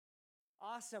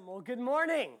Awesome. Well, good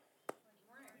morning.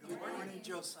 Good morning,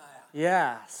 Josiah.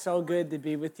 Yeah, so good to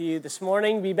be with you this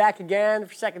morning. Be back again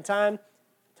for a second time.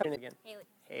 Tell me again.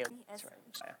 Haley. That's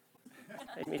right.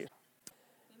 Nice to meet you.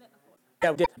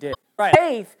 Yeah, we did. Right.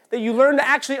 Faith that you learn to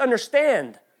actually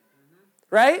understand.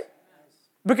 Right?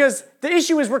 Because the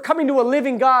issue is we're coming to a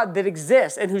living God that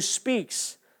exists and who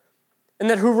speaks and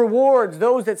that who rewards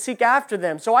those that seek after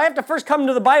them. So I have to first come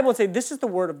to the Bible and say, this is the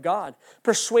word of God.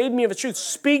 Persuade me of the truth.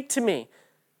 Speak to me.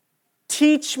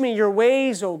 Teach me your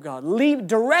ways, O God.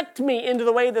 Direct me into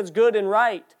the way that's good and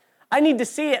right. I need to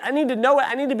see it. I need to know it.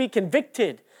 I need to be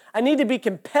convicted. I need to be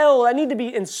compelled. I need to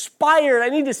be inspired. I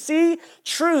need to see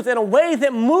truth in a way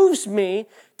that moves me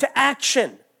to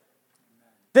action.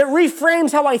 That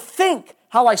reframes how I think,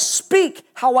 how I speak,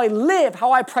 how I live,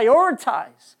 how I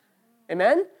prioritize.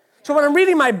 Amen? So when I'm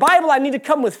reading my Bible, I need to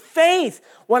come with faith.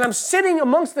 When I'm sitting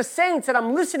amongst the saints and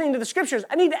I'm listening to the scriptures,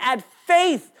 I need to add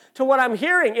faith to what I'm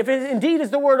hearing, if it indeed is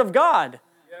the word of God.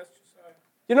 Yes, Josiah.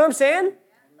 You know what I'm saying?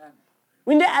 Amen.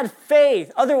 We need to add faith.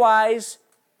 Otherwise,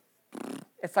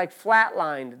 it's like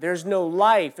flatlined. There's no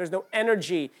life. There's no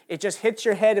energy. It just hits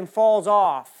your head and falls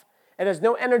off. And there's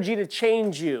no energy to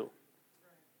change you.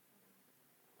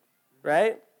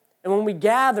 Right? And when we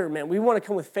gather, man, we want to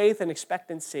come with faith and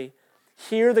expectancy.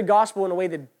 Hear the gospel in a way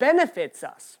that benefits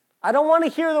us. I don't want to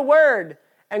hear the word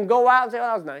and go out and say, oh,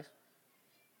 that was nice.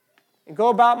 And go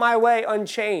about my way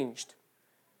unchanged.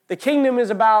 The kingdom is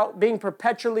about being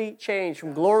perpetually changed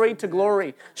from glory to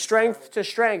glory, strength to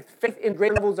strength, faith in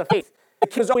great levels of faith. The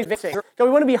kingdom is always victory. So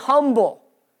we want to be humble,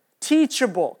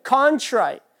 teachable,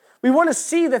 contrite. We want to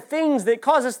see the things that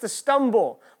cause us to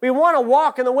stumble. We want to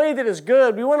walk in the way that is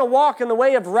good. We want to walk in the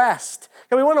way of rest.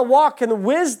 And we want to walk in the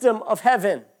wisdom of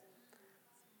heaven.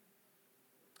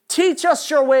 Teach us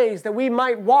your ways that we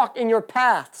might walk in your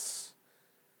paths.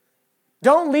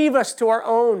 Don't leave us to our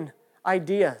own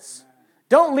ideas.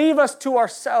 Don't leave us to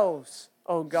ourselves,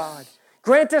 oh God.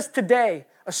 Grant us today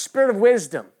a spirit of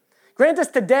wisdom. Grant us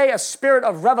today a spirit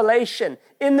of revelation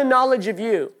in the knowledge of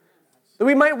you, that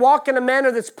we might walk in a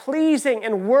manner that's pleasing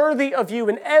and worthy of you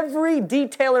in every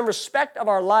detail and respect of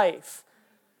our life.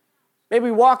 May we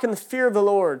walk in the fear of the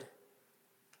Lord.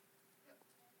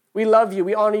 We love you.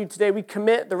 We honor you today. We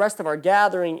commit the rest of our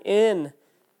gathering in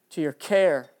to your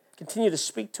care. Continue to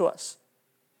speak to us.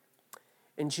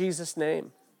 In Jesus'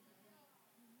 name.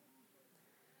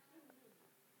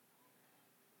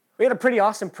 We had a pretty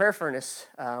awesome prayer furnace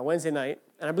Wednesday night,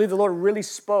 and I believe the Lord really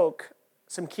spoke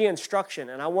some key instruction,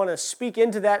 and I want to speak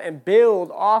into that and build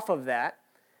off of that.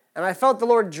 And I felt the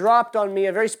Lord dropped on me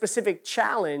a very specific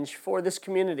challenge for this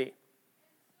community.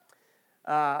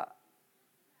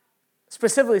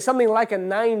 Specifically, something like a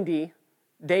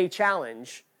 90-day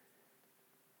challenge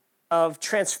of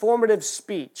transformative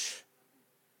speech,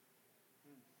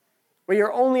 where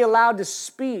you're only allowed to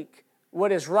speak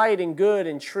what is right and good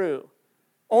and true.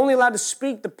 Only allowed to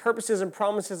speak the purposes and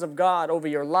promises of God over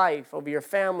your life, over your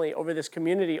family, over this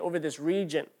community, over this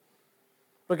region.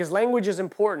 Because language is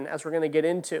important, as we're going to get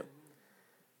into.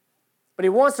 But he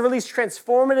wants to release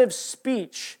transformative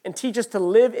speech and teach us to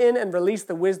live in and release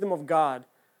the wisdom of God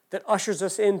that ushers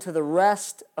us into the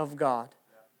rest of God.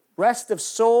 Rest of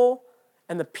soul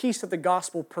and the peace of the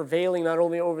gospel prevailing not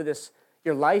only over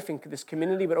your life in this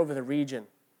community, but over the region.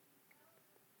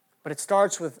 But it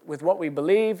starts with what we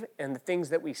believe and the things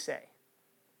that we say.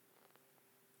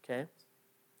 Okay?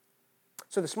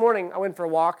 So this morning, I went for a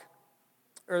walk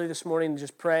early this morning to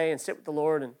just pray and sit with the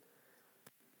Lord. And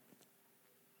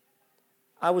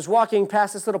I was walking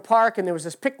past this little park, and there was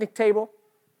this picnic table.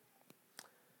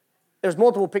 There's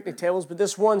multiple picnic tables, but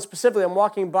this one specifically, I'm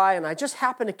walking by, and I just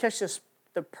happened to catch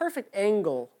the perfect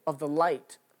angle of the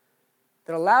light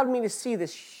that allowed me to see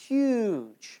this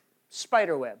huge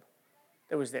spider web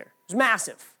that was there. It was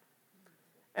massive.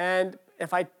 And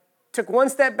if I took one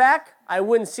step back, I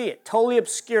wouldn't see it. Totally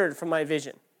obscured from my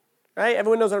vision. Right?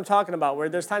 Everyone knows what I'm talking about, where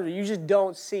there's times where you just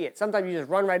don't see it. Sometimes you just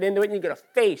run right into it and you get a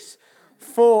face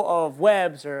full of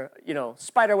webs or,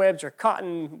 spider webs or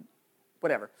cotton,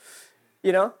 whatever.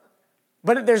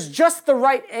 But there's just the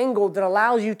right angle that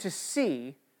allows you to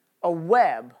see a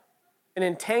web, an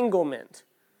entanglement,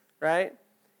 right?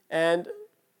 And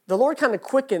the Lord kind of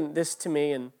quickened this to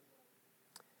me, and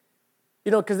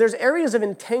because there's areas of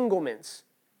entanglements,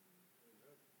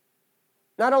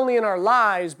 not only in our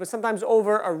lives, but sometimes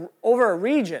over a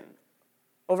region,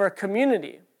 over a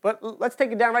community. But let's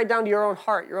take it right down to your own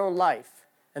heart, your own life,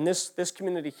 and this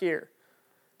community here.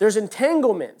 There's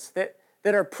entanglements that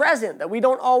are present that we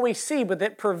don't always see, but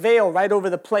that prevail right over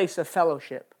the place of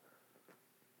fellowship.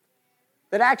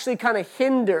 That actually kind of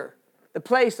hinder the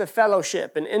place of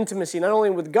fellowship and intimacy, not only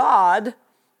with God,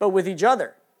 but with each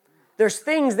other. There's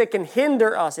things that can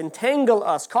hinder us, entangle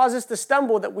us, cause us to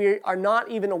stumble that we are not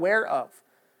even aware of.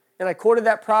 And I quoted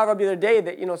that proverb the other day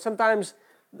that, sometimes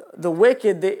the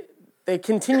wicked, they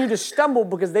continue to stumble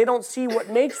because they don't see what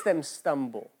makes them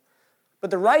stumble. But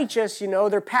the righteous,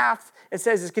 their path, it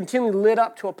says, is continually lit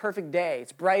up to a perfect day.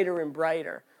 It's brighter and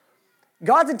brighter.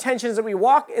 God's intention is that we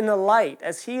walk in the light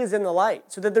as He is in the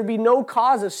light, so that there be no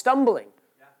cause of stumbling.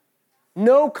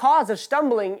 No cause of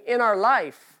stumbling in our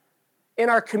life, in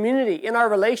our community, in our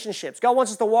relationships. God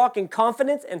wants us to walk in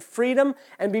confidence and freedom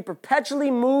and be perpetually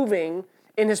moving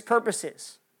in His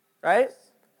purposes, right?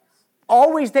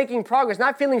 Always taking progress,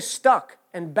 not feeling stuck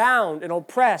and bound and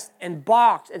oppressed and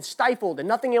boxed and stifled and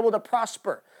nothing able to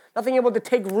prosper, nothing able to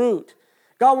take root.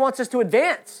 God wants us to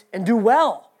advance and do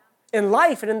well in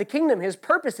life and in the kingdom. His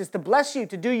purpose is to bless you,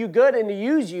 to do you good, and to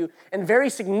use you in very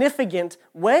significant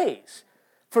ways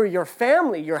for your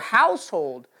family, your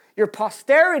household, your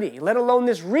posterity, let alone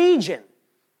this region.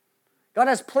 God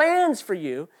has plans for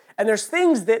you, and there's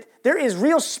things that there is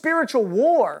real spiritual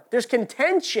war. There's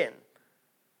contention.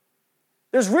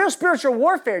 There's real spiritual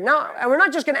warfare. Now, and we're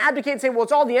not just going to advocate and say, well,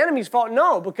 it's all the enemy's fault.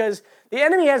 No, because the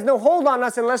enemy has no hold on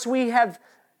us unless we have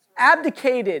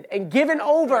abdicated and given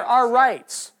over our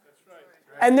rights.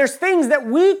 And there's things that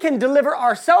we can deliver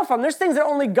ourselves from. There's things that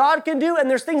only God can do, and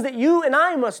there's things that you and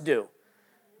I must do.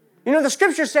 The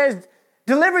scripture says,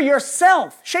 deliver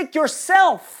yourself, shake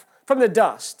yourself from the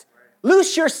dust.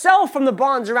 Loose yourself from the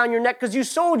bonds around your neck because you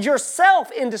sold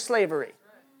yourself into slavery.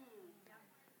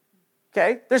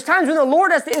 Okay? There's times when the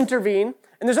Lord has to intervene,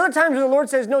 and there's other times when the Lord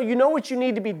says, no, you know what you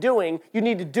need to be doing, you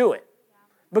need to do it.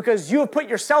 Because you have put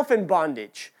yourself in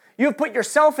bondage. You have put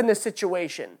yourself in this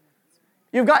situation.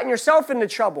 You've gotten yourself into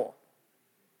trouble.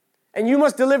 And you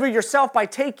must deliver yourself by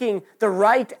taking the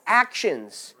right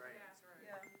actions.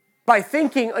 By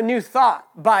thinking a new thought.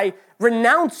 By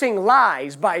renouncing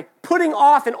lies. By putting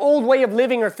off an old way of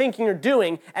living or thinking or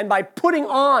doing. And by putting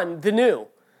on the new.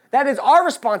 That is our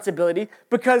responsibility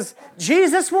because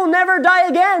Jesus will never die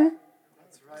again.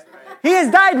 He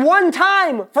has died one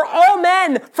time for all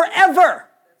men forever.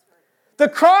 The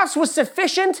cross was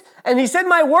sufficient, and He said,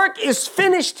 my work is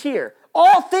finished here.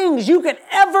 All things you could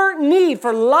ever need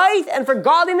for life and for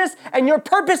godliness and your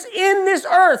purpose in this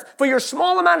earth for your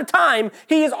small amount of time,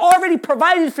 He has already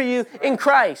provided for you in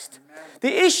Christ.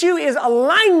 The issue is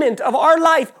alignment of our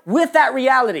life with that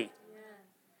reality.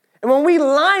 And when we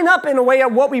line up in a way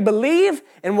of what we believe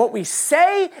and what we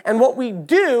say and what we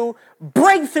do,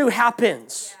 breakthrough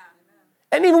happens.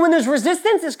 And even when there's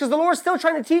resistance, it's because the Lord's still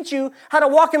trying to teach you how to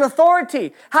walk in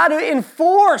authority, how to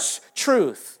enforce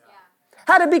truth.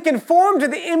 How to be conformed to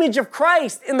the image of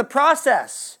Christ in the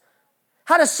process.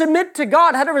 How to submit to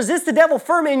God. How to resist the devil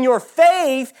firm in your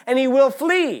faith and he will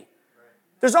flee.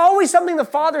 There's always something the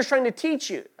Father is trying to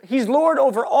teach you. He's Lord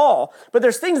over all. But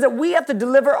there's things that we have to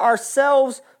deliver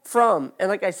ourselves from. And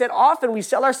like I said, often we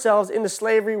sell ourselves into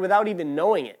slavery without even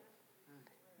knowing it.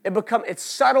 It's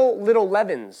subtle little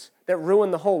leavens that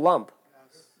ruin the whole lump.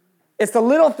 It's the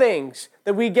little things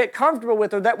that we get comfortable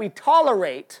with or that we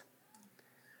tolerate.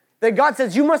 That God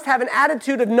says you must have an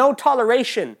attitude of no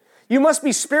toleration. You must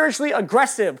be spiritually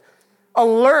aggressive,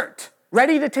 alert,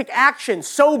 ready to take action,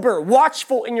 sober,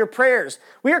 watchful in your prayers.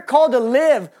 We are called to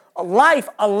live a life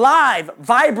alive,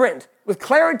 vibrant, with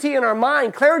clarity in our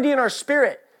mind, clarity in our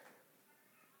spirit.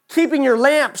 Keeping your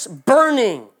lamps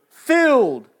burning,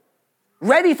 filled,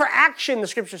 ready for action, the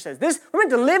scripture says. We're meant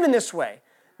to live in this way.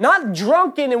 Not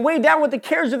drunken and weighed down with the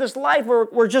cares of this life where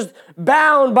we're just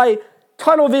bound by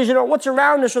tunnel vision or what's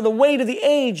around us or the weight of the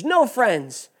age. No,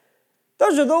 friends.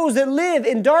 Those are those that live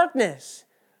in darkness.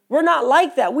 We're not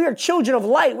like that. We are children of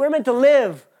light. We're meant to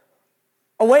live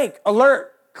awake,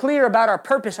 alert, clear about our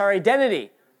purpose, our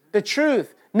identity, the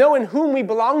truth, knowing whom we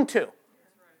belong to.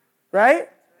 Right?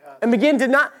 And begin to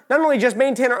not only just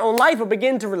maintain our own life, but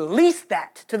begin to release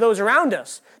that to those around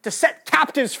us, to set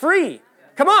captives free.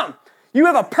 Come on. You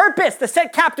have a purpose to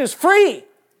set captives free.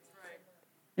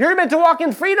 You're meant to walk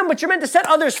in freedom, but you're meant to set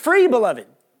others free, beloved.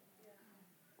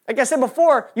 Like I said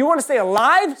before, you want to stay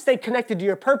alive, stay connected to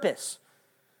your purpose.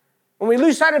 When we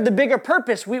lose sight of the bigger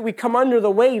purpose, we come under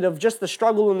the weight of just the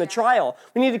struggle and the trial.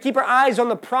 We need to keep our eyes on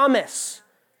the promise.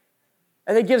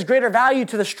 And it gives greater value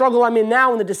to the struggle I'm in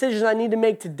now and the decisions I need to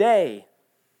make today.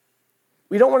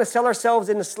 We don't want to sell ourselves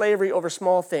into slavery over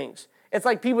small things. It's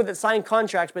like people that sign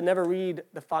contracts but never read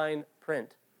the fine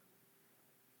print.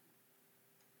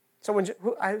 Someone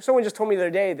just told me the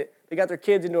other day that they got their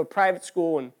kids into a private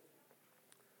school and,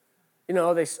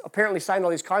 they apparently signed all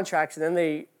these contracts and then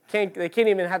they can't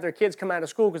even have their kids come out of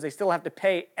school because they still have to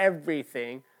pay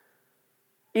everything.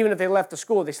 Even if they left the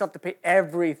school, they still have to pay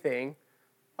everything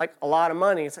like a lot of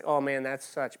money, it's like, oh man, that's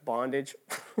such bondage.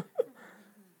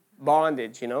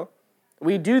 Bondage,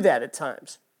 We do that at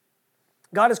times.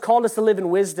 God has called us to live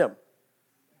in wisdom.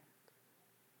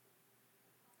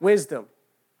 Wisdom.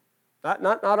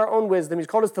 Not our own wisdom. He's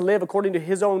called us to live according to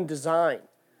his own design,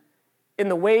 in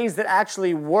the ways that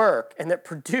actually work and that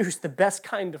produce the best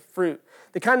kind of fruit.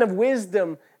 The kind of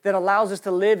wisdom that allows us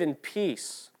to live in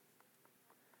peace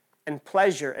and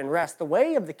pleasure and rest. The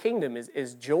way of the kingdom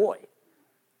is joy,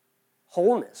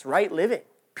 wholeness, right living,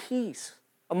 peace,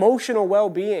 emotional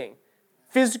well-being,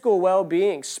 physical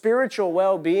well-being, spiritual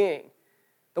well-being.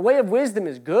 The way of wisdom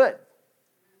is good.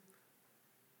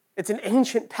 It's an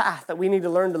ancient path that we need to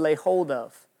learn to lay hold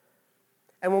of.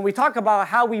 And when we talk about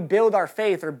how we build our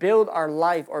faith or build our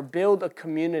life or build a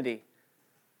community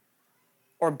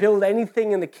or build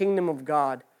anything in the kingdom of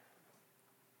God,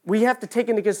 we have to take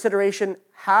into consideration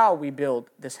how we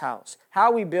build this house,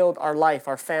 how we build our life,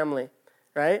 our family,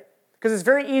 right? Because it's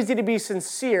very easy to be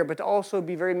sincere, but to also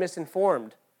be very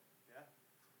misinformed,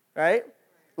 right?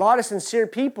 A lot of sincere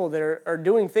people that are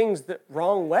doing things the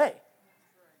wrong way.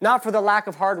 Not for the lack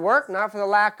of hard work, not for the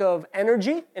lack of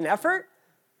energy and effort,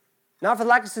 not for the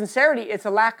lack of sincerity, it's a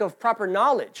lack of proper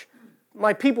knowledge.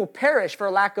 My people perish for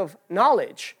a lack of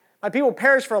knowledge. My people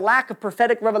perish for a lack of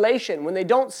prophetic revelation. When they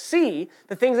don't see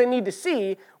the things they need to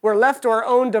see, we're left to our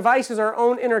own devices, our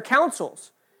own inner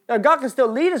counsels. Now, God can still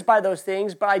lead us by those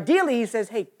things, but ideally he says,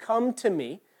 hey, come to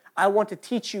me. I want to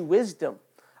teach you wisdom.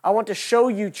 I want to show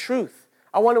you truth.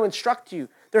 I want to instruct you.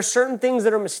 There's certain things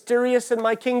that are mysterious in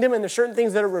my kingdom, and there's certain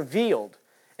things that are revealed.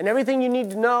 And everything you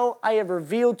need to know, I have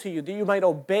revealed to you, that you might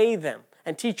obey them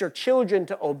and teach your children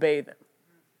to obey them.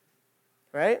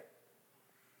 Right?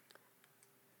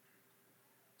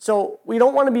 So we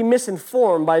don't want to be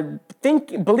misinformed by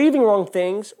believing wrong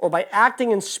things or by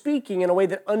acting and speaking in a way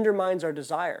that undermines our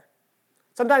desire.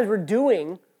 Sometimes we're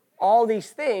doing all these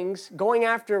things, going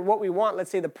after what we want, let's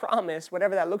say the promise,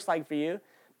 whatever that looks like for you,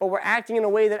 but we're acting in a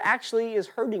way that actually is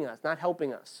hurting us, not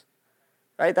helping us.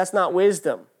 Right? That's not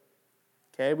wisdom.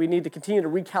 Okay? We need to continue to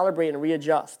recalibrate and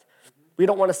readjust. We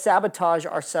don't want to sabotage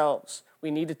ourselves.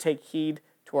 We need to take heed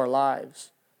to our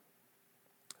lives.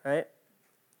 Right?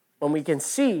 When we can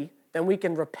see, then we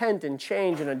can repent and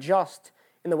change and adjust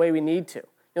in the way we need to.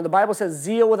 The Bible says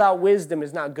zeal without wisdom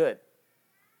is not good.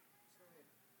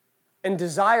 And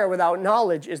desire without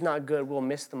knowledge is not good. We'll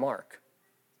miss the mark.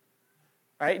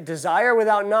 Right? Desire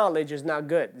without knowledge is not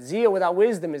good. Zeal without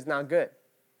wisdom is not good.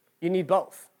 You need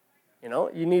both.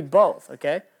 You need both,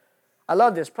 okay? I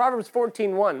love this. Proverbs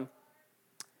 14:1.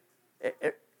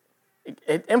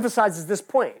 It emphasizes this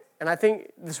point. And I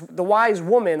think the wise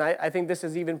woman, I think this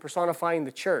is even personifying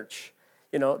the church.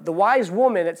 The wise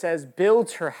woman, it says,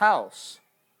 builds her house.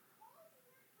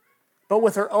 But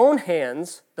with her own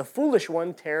hands, the foolish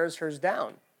one tears hers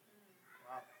down.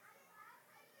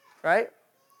 Right?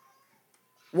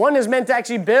 One is meant to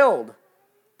actually build.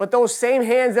 But those same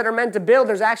hands that are meant to build,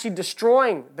 there's actually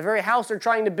destroying the very house they're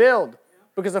trying to build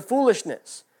because of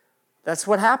foolishness. That's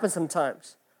what happens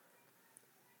sometimes.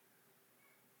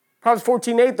 Proverbs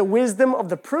 14:8, the wisdom of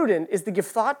the prudent is to give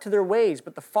thought to their ways,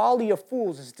 but the folly of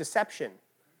fools is deception.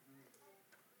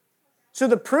 So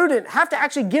the prudent have to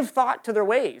actually give thought to their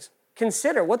ways.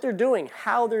 Consider what they're doing,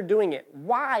 how they're doing it,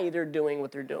 why they're doing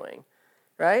what they're doing,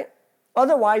 right?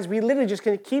 Otherwise, we literally just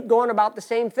can keep going about the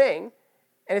same thing,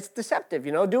 and it's deceptive,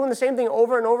 Doing the same thing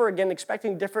over and over again,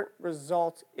 expecting different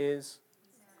results is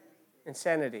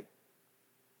insanity.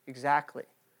 Exactly.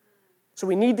 So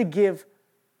we need to give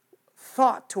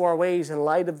thought to our ways in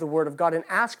light of the Word of God and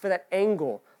ask for that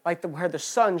angle, like where the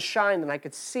sun shined and I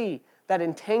could see that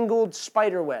entangled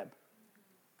spider web.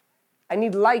 I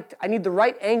need light. I need the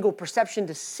right angle perception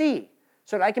to see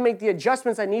so that I can make the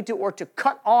adjustments I need to or to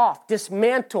cut off,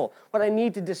 dismantle what I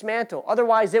need to dismantle.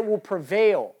 Otherwise, it will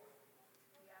prevail.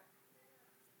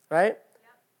 Right?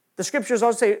 The scriptures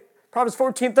also say, Proverbs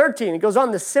 14:13, it goes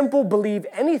on, the simple believe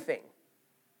anything,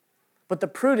 but the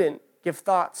prudent give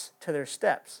thoughts to their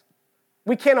steps.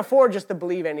 We can't afford just to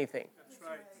believe anything. That's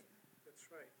right. That's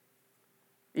right.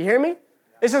 You hear me?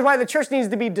 This is why the church needs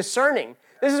to be discerning.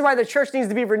 This is why the church needs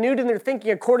to be renewed in their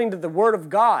thinking according to the Word of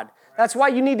God. That's why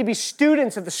you need to be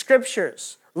students of the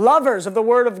Scriptures, lovers of the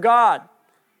Word of God,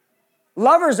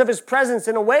 lovers of His presence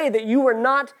in a way that you are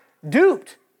not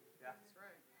duped. Yeah, that's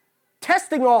right.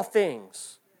 Testing all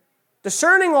things,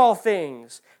 discerning all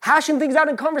things, hashing things out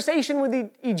in conversation with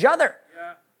each other.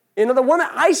 Yeah. The one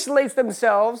that isolates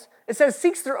themselves, it says,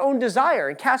 seeks their own desire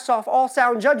and casts off all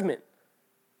sound judgment.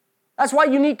 That's why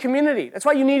you need community. That's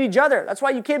why you need each other. That's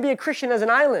why you can't be a Christian as an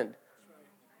island.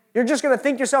 You're just going to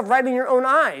think yourself right in your own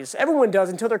eyes. Everyone does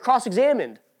until they're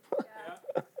cross-examined. Yeah,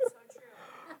 so true.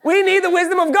 We need the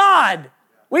wisdom of God.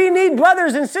 We need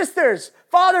brothers and sisters,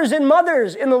 fathers and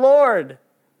mothers in the Lord.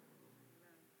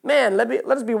 Man, let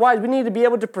us be wise. We need to be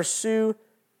able to pursue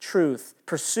truth,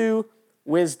 pursue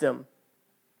wisdom.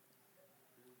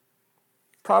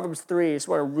 Proverbs 3, I just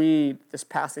want to read this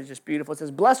passage. It's beautiful. It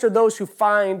says, blessed are those who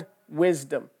find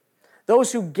wisdom,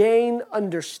 those who gain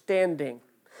understanding.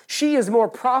 She is more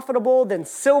profitable than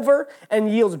silver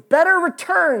and yields better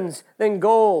returns than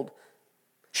gold.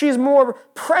 She is more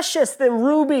precious than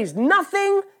rubies.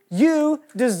 Nothing you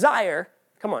desire,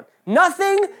 come on,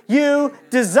 nothing you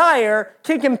desire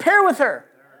can compare with her.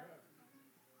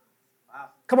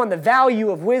 Come on, the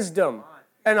value of wisdom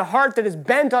and a heart that is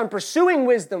bent on pursuing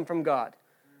wisdom from God.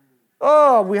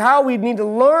 Oh, how we need to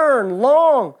learn.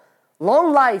 Long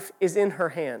life is in her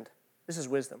hand. This is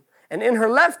wisdom. And in her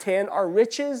left hand are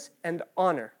riches and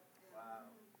honor.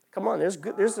 Come on, there's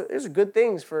good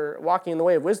things for walking in the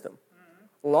way of wisdom.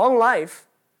 Long life.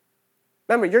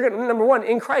 Remember, number one,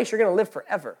 in Christ, you're going to live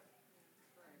forever.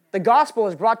 The gospel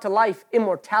has brought to life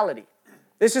immortality.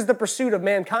 This is the pursuit of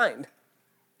mankind,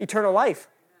 eternal life.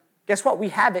 Guess what? We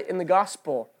have it in the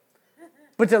gospel.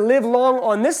 But to live long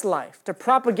on this life, to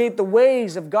propagate the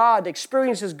ways of God, to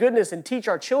experience His goodness and teach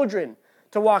our children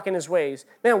to walk in His ways.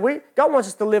 Man, God wants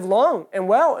us to live long and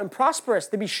well and prosperous,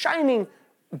 to be shining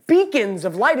beacons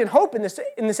of light and hope in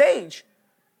this age,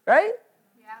 right?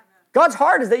 Yeah. God's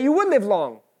heart is that you would live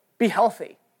long, be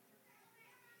healthy,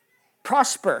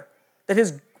 prosper, that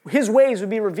His ways would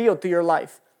be revealed through your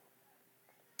life.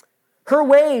 Her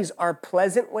ways are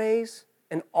pleasant ways,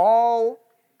 and all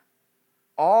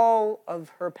of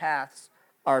her paths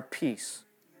are peace.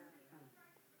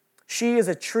 She is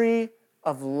a tree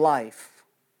of life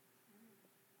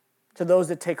to those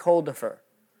that take hold of her.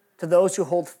 To those who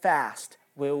hold fast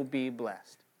will be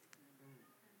blessed.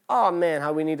 Oh man,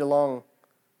 how we need to long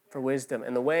for wisdom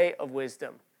and the way of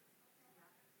wisdom.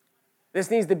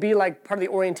 This needs to be like part of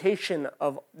the orientation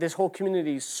of this whole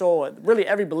community's soul, really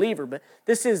every believer, but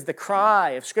this is the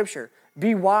cry of Scripture.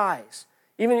 Be wise.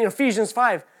 Even in Ephesians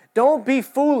 5, don't be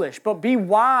foolish, but be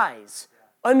wise.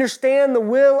 Understand the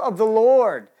will of the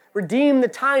Lord. Redeem the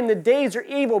time. The days are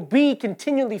evil. Be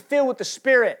continually filled with the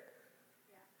Spirit.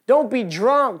 Don't be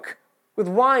drunk with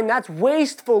wine. That's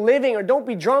wasteful living. Or don't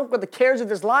be drunk with the cares of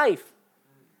this life.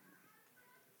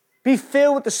 Be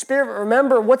filled with the Spirit.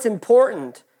 Remember what's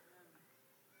important.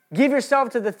 Give yourself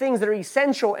to the things that are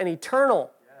essential and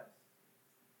eternal.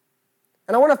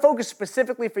 And I want to focus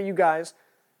specifically for you guys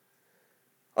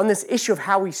on this issue of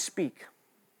how we speak.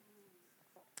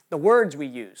 The words we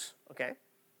use, okay?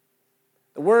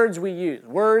 The words we use.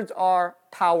 Words are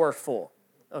powerful,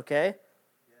 okay?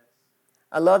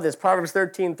 I love this. Proverbs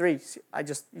 13:3. You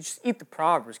just eat the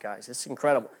Proverbs, guys. It's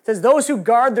incredible. It says, those who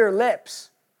guard their lips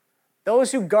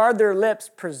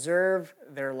preserve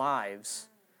their lives.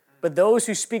 But those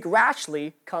who speak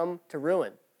rashly come to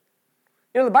ruin.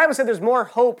 You know, the Bible said there's more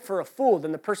hope for a fool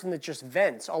than the person that just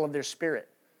vents all of their spirit.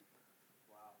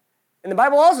 And the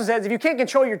Bible also says if you can't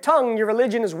control your tongue, your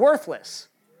religion is worthless.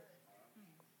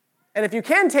 And if you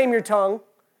can tame your tongue,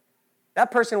 that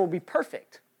person will be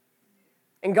perfect.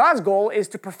 And God's goal is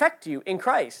to perfect you in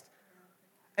Christ.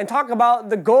 And talk about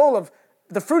the goal of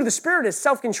the fruit of the Spirit is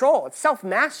self-control. It's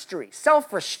self-mastery,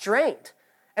 self-restraint.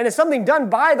 And it's something done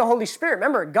by the Holy Spirit.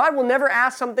 Remember, God will never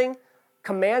ask something,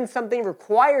 command something,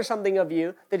 require something of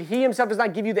you that He Himself does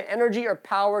not give you the energy or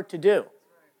power to do.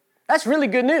 That's really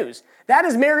good news. That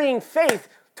is marrying faith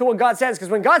to what God says. Because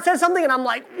when God says something and I'm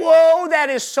like, whoa, that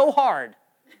is so hard.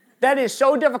 That is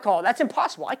so difficult. That's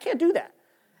impossible. I can't do that.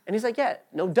 And He's like, yeah,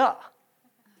 no duh.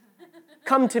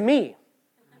 Come to me.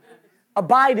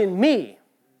 Abide in me.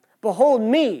 Behold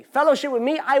me. Fellowship with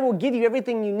me. I will give you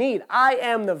everything you need. I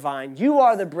am the vine. You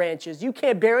are the branches. You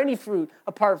can't bear any fruit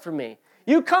apart from me.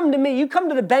 You come to me. You come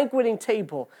to the banqueting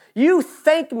table. You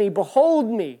thank me. Behold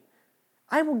me.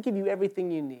 I will give you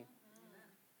everything you need.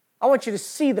 I want you to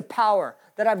see the power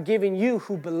that I've given you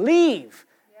who believe.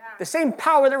 Yeah. The same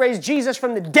power that raised Jesus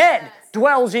from the dead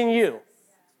dwells in you.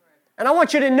 And I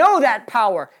want you to know that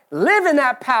power. Live in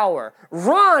that power.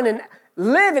 Run and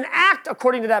live and act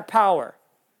according to that power.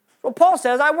 Well, Paul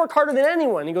says, I work harder than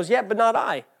anyone. He goes, yeah, but not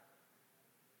I.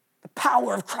 The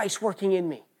power of Christ working in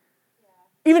me.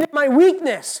 Even in my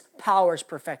weakness, power is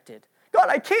perfected. God,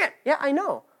 I can't. Yeah, I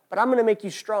know. But I'm going to make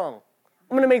you strong.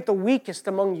 I'm going to make the weakest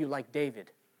among you like David.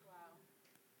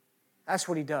 That's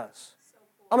what He does.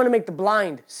 I'm going to make the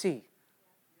blind see.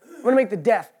 I'm going to make the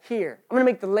deaf hear. I'm going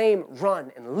to make the lame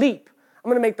run and leap. I'm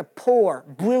going to make the poor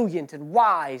brilliant and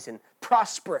wise and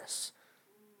prosperous.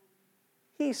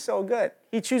 He's so good.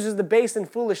 He chooses the base and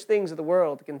foolish things of the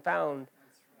world to confound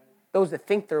those that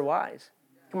think they're wise.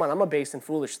 Come on, I'm a base and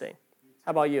foolish thing.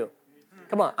 How about you?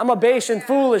 Come on, I'm a base and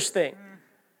foolish thing.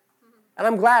 And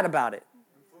I'm glad about it.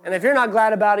 And if you're not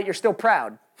glad about it, you're still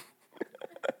proud.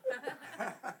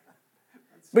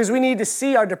 Because we need to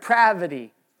see our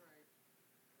depravity.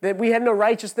 That we have no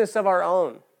righteousness of our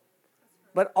own.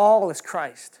 But all is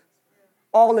Christ.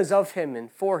 All is of Him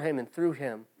and for Him and through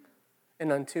Him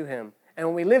and unto Him. And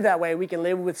when we live that way, we can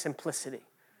live with simplicity.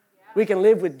 We can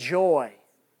live with joy.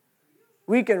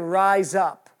 We can rise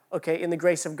up, in the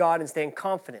grace of God and stand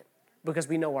confident because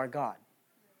we know our God.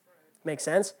 Make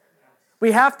sense?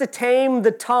 We have to tame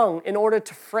the tongue in order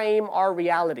to frame our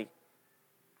reality.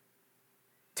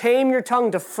 Tame your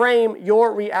tongue to frame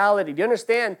your reality. Do you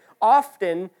understand?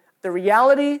 Often, the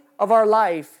reality of our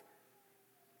life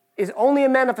is only a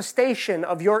manifestation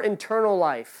of your internal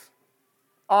life.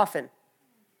 Often.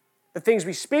 The things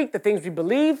we speak, the things we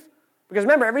believe. Because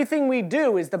remember, everything we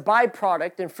do is the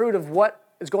byproduct and fruit of what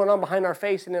is going on behind our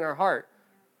face and in our heart.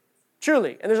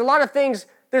 Truly. And there's a lot of things,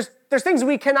 there's things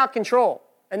we cannot control.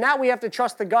 And that we have to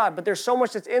trust to God. But there's so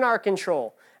much that's in our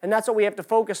control. And that's what we have to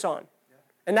focus on.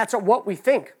 And that's what we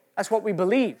think. That's what we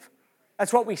believe.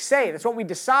 That's what we say. That's what we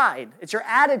decide. It's your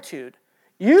attitude.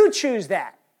 You choose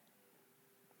that.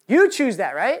 You choose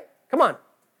that, right? Come on.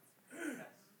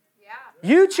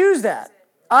 You choose that.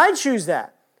 I choose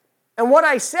that. And what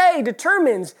I say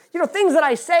determines, things that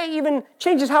I say even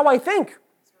changes how I think.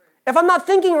 If I'm not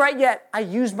thinking right yet, I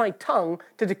use my tongue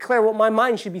to declare what my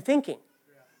mind should be thinking.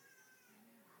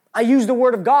 I use the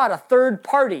Word of God, a third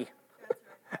party,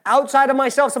 outside of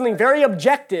myself, something very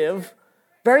objective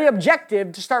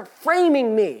to start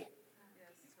framing me,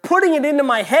 putting it into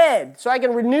my head so I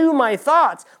can renew my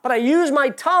thoughts. But I use my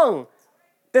tongue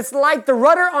that's like the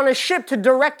rudder on a ship to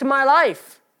direct my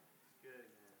life.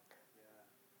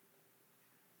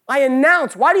 I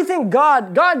announce. Why do you think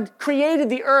God created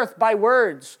the earth by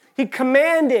words? He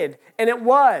commanded, and it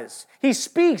was. He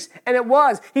speaks, and it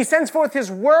was. He sends forth His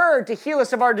word to heal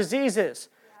us of our diseases.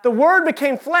 The word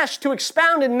became flesh to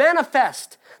expound and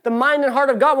manifest the mind and heart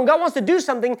of God. When God wants to do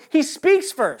something, He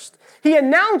speaks first. He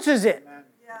announces it.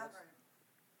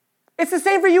 It's the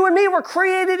same for you and me. We're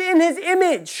created in His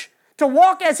image to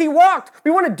walk as He walked.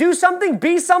 We want to do something,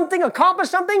 be something, accomplish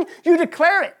something. You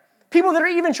declare it. People that are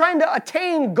even trying to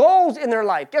attain goals in their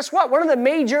life. Guess what? One of the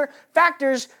major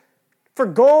factors for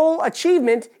goal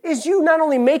achievement is you not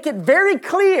only make it very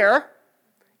clear,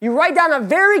 you write down a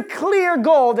very clear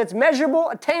goal that's measurable,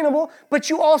 attainable, but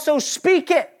you also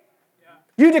speak it.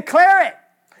 You declare it.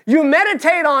 You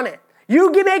meditate on it.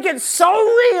 You can make it so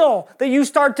real that you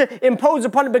start to impose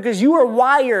upon it because you are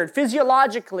wired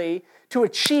physiologically to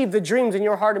achieve the dreams in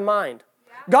your heart and mind.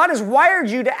 God has wired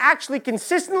you to actually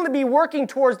consistently be working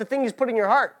towards the thing He's put in your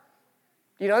heart.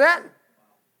 Do you know that?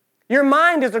 Your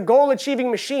mind is a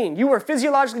goal-achieving machine. You are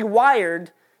physiologically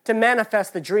wired to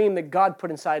manifest the dream that God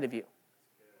put inside of you.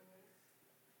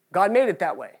 God made it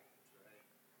that way.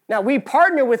 Now, we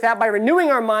partner with that by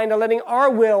renewing our mind and letting our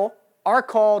will, our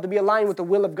call, to be aligned with the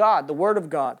will of God, the Word of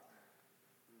God.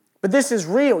 But this is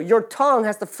real. Your tongue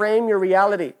has to frame your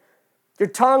reality. Your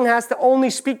tongue has to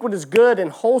only speak what is good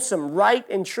and wholesome, right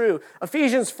and true.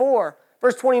 Ephesians 4,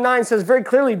 verse 29 says very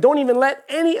clearly, don't even let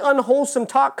any unwholesome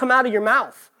talk come out of your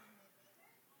mouth.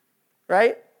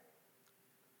 Right?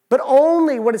 But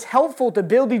only what is helpful to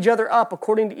build each other up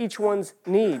according to each one's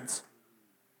needs.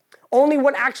 Only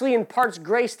what actually imparts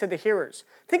grace to the hearers.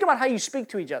 Think about how you speak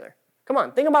to each other. Come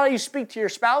on, think about how you speak to your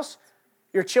spouse,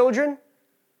 your children,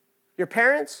 your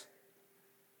parents,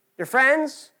 your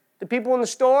friends, the people in the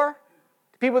store,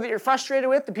 the people that you're frustrated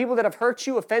with, the people that have hurt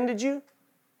you, offended you,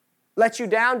 let you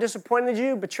down, disappointed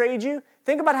you, betrayed you.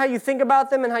 Think about how you think about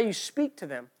them and how you speak to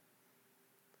them.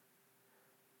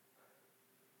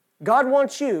 God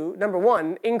wants you, number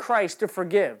one, in Christ to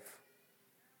forgive,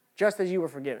 just as you were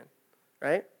forgiven,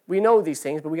 right? We know these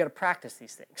things, but we got to practice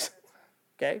these things,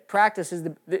 okay? Practice is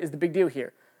the big deal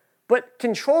here. But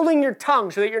controlling your tongue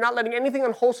so that you're not letting anything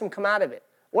unwholesome come out of it.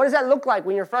 What does that look like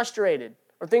when you're frustrated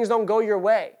or things don't go your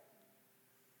way?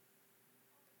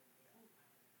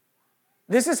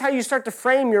 This is how you start to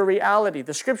frame your reality.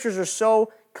 The scriptures are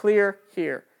so clear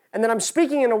here. And then I'm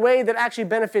speaking in a way that actually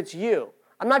benefits you.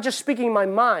 I'm not just speaking my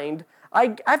mind.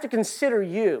 I have to consider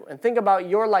you and think about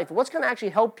your life. What's going to actually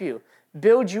help you,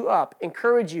 build you up,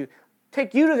 encourage you,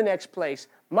 take you to the next place.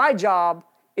 My job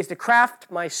is to craft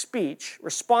my speech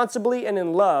responsibly and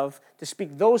in love to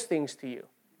speak those things to you.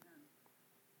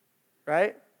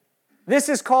 Right? This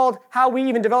is called how we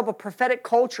even develop a prophetic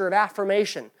culture of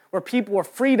affirmation, where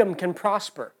freedom can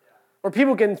prosper, where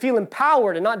people can feel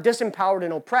empowered and not disempowered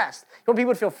and oppressed. You want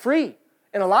people to feel free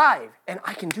and alive, and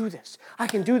I can do this. I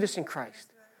can do this in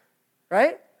Christ,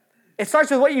 right? It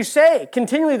starts with what you say,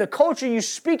 continually the culture you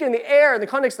speak in the air, in the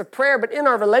context of prayer, but in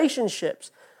our relationships.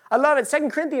 I love it.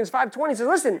 2 Corinthians 5:20 says,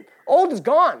 listen, old is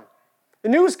gone. The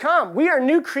new has come. We are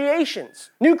new creations,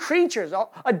 new creatures,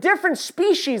 a different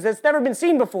species that's never been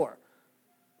seen before.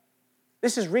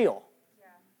 This is real.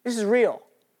 This is real.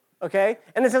 Okay?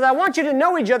 And it says, I want you to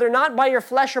know each other not by your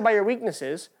flesh or by your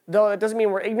weaknesses, though it doesn't mean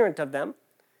we're ignorant of them.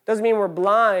 It doesn't mean we're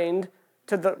blind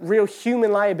to the real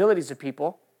human liabilities of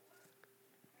people.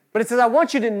 But it says, I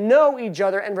want you to know each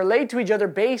other and relate to each other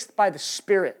based by the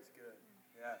Spirit.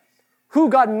 Yes. Who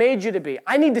God made you to be.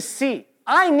 I need to see.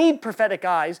 I need prophetic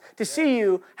eyes to see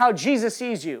you how Jesus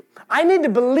sees you. I need to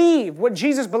believe what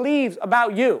Jesus believes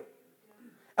about you.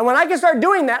 And when I can start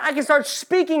doing that, I can start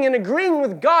speaking and agreeing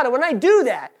with God. And when I do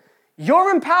that,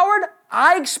 you're empowered,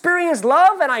 I experience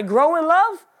love, and I grow in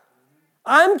love.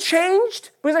 I'm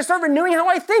changed because I start renewing how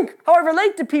I think, how I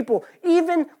relate to people,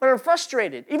 even when I'm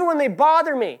frustrated, even when they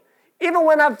bother me, even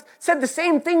when I've said the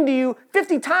same thing to you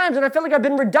 50 times and I feel like I've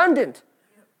been redundant.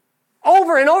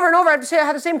 Over and over and over, I have to say I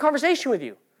had the same conversation with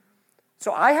you.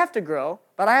 So I have to grow,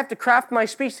 but I have to craft my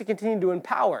speech to continue to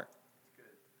empower.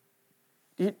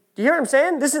 Do you hear what I'm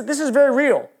saying? This is very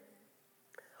real.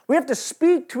 We have to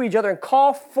speak to each other and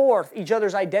call forth each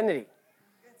other's identity.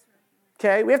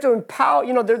 Okay, we have to empower,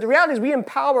 the reality is we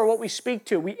empower what we speak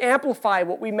to. We amplify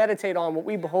what we meditate on, what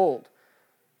we behold.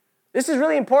 This is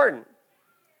really important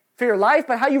for your life,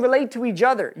 but how you relate to each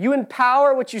other. You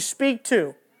empower what you speak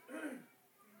to.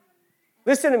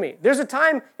 Listen to me. There's a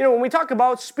time, when we talk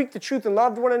about speak the truth and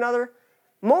love to one another,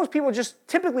 most people just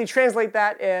typically translate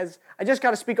that as, I just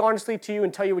got to speak honestly to you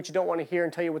and tell you what you don't want to hear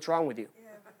and tell you what's wrong with you.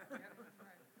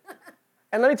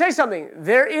 And let me tell you something.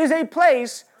 There is a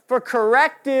place for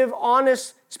corrective,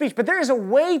 honest speech. But there is a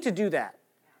way to do that.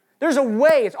 There's a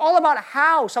way. It's all about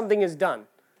how something is done.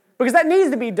 Because that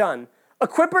needs to be done.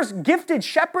 Equippers, gifted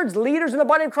shepherds, leaders in the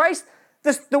body of Christ.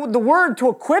 The word to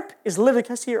equip is literally,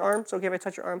 can I see your arm? It's okay if I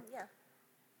touch your arm? Yeah.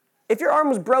 If your arm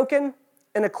was broken,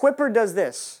 an equipper does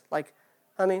this. Like,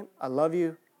 honey, I love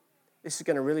you. This is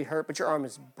going to really hurt, but your arm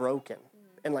is broken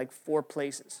in like 4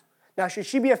 places. Now, should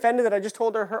she be offended that I just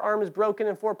told her her arm is broken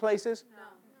in 4 places? No.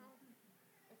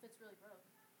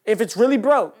 If it's really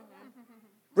broke,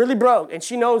 really broke, and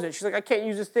she knows it. She's like, I can't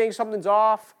use this thing. Something's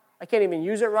off. I can't even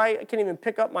use it right. I can't even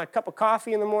pick up my cup of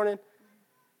coffee in the morning.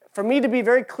 For me to be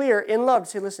very clear in love, to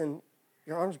say, listen,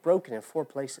 your arm's broken in 4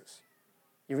 places.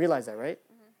 You realize that, right?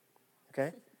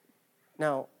 Okay?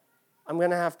 Now, I'm going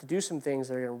to have to do some things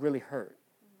that are going to really hurt.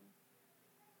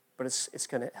 But it's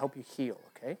going to help you heal,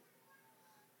 okay?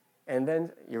 And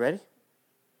then, you ready?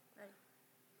 Ready.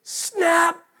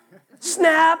 Snap!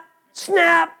 Snap!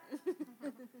 Snap!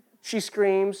 She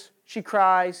screams. She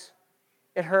cries.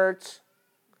 It hurts.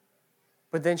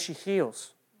 But then she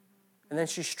heals. And then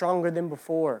she's stronger than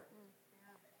before.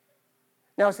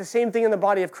 Now, it's the same thing in the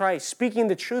body of Christ. Speaking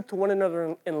the truth to one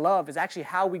another in love is actually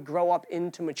how we grow up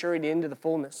into maturity, into the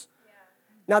fullness.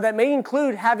 Now, that may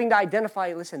include having to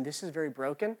identify, listen, this is very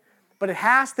broken, but it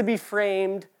has to be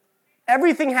framed.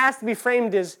 Everything has to be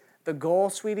framed as the goal,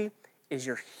 sweetie, is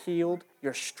you're healed,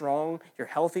 you're strong, you're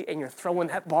healthy, and you're throwing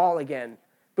that ball again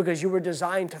because you were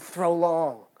designed to throw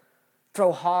long,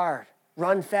 throw hard,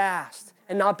 run fast,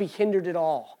 and not be hindered at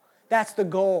all. That's the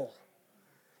goal.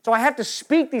 So I have to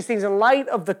speak these things in light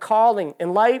of the calling,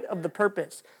 in light of the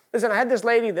purpose. Listen, I had this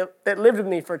lady that lived with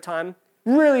me for a time,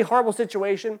 really horrible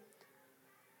situation.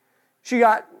 She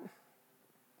got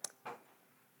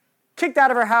kicked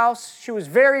out of her house. She was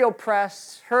very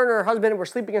oppressed. Her and her husband were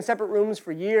sleeping in separate rooms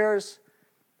for years.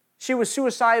 She was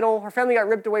suicidal. Her family got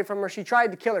ripped away from her. She tried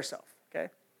to kill herself, okay?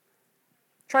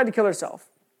 Tried to kill herself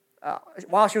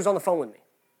while she was on the phone with me.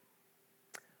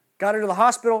 Got her to the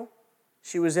hospital.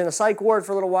 She was in a psych ward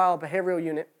for a little while, a behavioral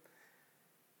unit.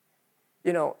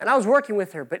 And I was working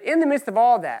with her. But in the midst of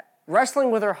all that,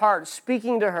 wrestling with her heart,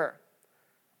 speaking to her,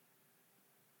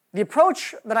 the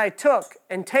approach that I took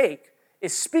and take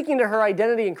is speaking to her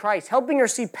identity in Christ, helping her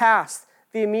see past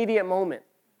the immediate moment,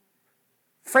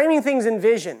 framing things in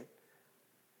vision.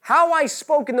 How I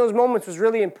spoke in those moments was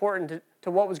really important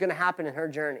to what was going to happen in her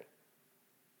journey.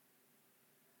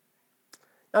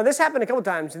 Now, this happened a couple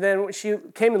times, and then she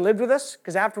came and lived with us,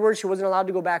 because afterwards she wasn't allowed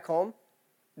to go back home.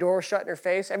 Door was shut in her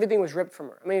face. Everything was ripped from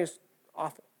her. I mean, it was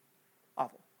awful.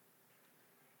 Awful.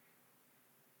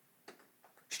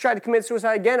 She tried to commit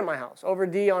suicide again at my house, over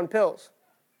D on pills.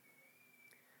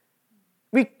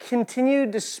 We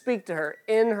continued to speak to her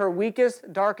in her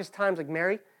weakest, darkest times, like,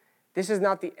 Mary, this is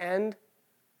not the end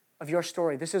of your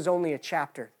story. This is only a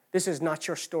chapter. This is not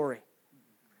your story.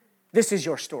 This is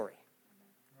your story.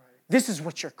 This is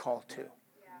what you're called to.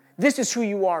 This is who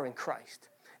you are in Christ.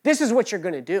 This is what you're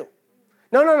going to do.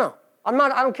 No. I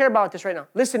don't care about this right now.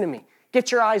 Listen to me.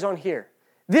 Get your eyes on here.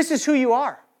 This is who you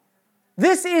are.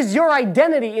 This is your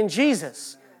identity in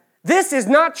Jesus. This is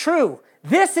not true.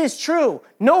 This is true,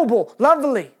 noble,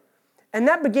 lovely. And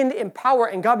that began to empower,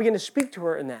 and God began to speak to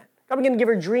her in that. God began to give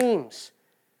her dreams.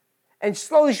 And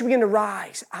slowly she began to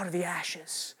rise out of the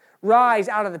ashes, rise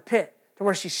out of the pit to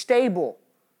where she's stable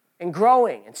and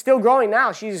growing, and still growing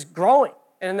now. She's growing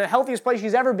and in the healthiest place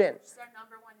she's ever been. She's our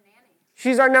number one nanny.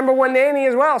 She's our number one nanny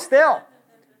as well, still.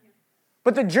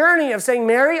 But the journey of saying,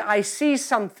 Mary, I see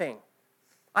something.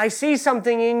 I see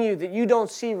something in you that you don't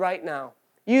see right now.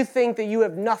 You think that you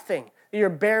have nothing, that you're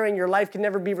barren, your life can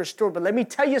never be restored. But let me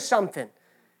tell you something.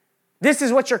 This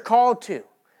is what you're called to.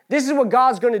 This is what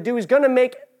God's going to do. He's going to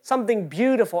make something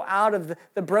beautiful out of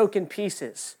the broken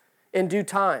pieces in due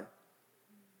time.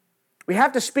 We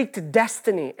have to speak to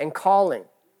destiny and calling.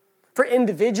 For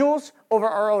individuals, over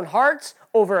our own hearts,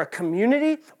 over a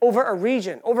community, over a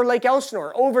region, over Lake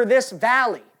Elsinore, over this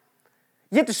valley.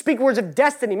 You have to speak words of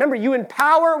destiny. Remember, you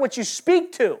empower what you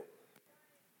speak to.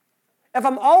 If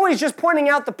I'm always just pointing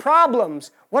out the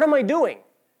problems, what am I doing?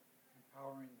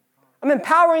 I'm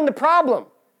empowering the problem.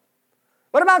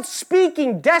 What about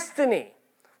speaking destiny?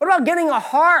 What about getting a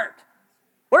heart?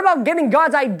 What about getting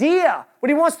God's idea, what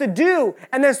He wants to do,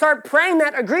 and then start praying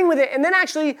that, agreeing with it, and then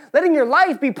actually letting your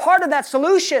life be part of that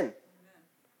solution?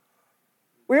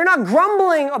 Where you're not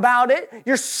grumbling about it,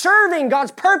 you're serving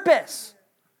God's purpose.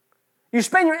 You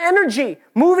spend your energy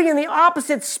moving in the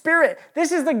opposite spirit.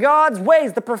 This is the God's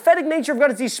ways. The prophetic nature of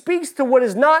God is He speaks to what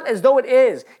is not as though it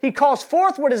is. He calls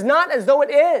forth what is not as though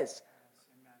it is.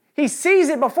 He sees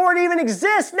it before it even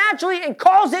exists naturally and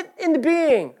calls it into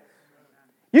being.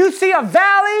 You see a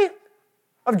valley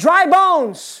of dry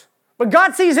bones, but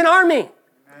God sees an army.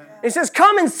 He says,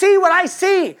 come and see what I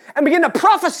see, and begin to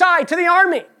prophesy to the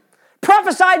army.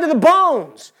 Prophesy to the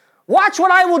bones. Watch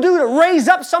what I will do to raise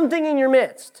up something in your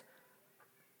midst.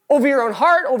 Over your own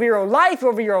heart, over your own life,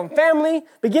 over your own family.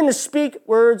 Begin to speak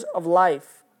words of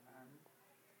life.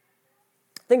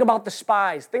 Think about the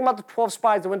spies. Think about the 12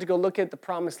 spies that went to go look at the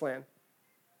promised land.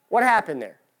 What happened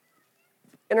there?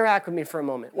 Interact with me for a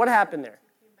moment. What happened there?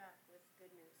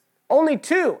 Only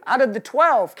 2 out of the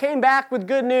 12 came back with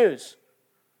good news.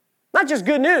 Not just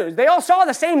good news. They all saw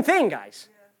the same thing, guys.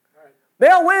 They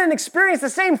all went and experienced the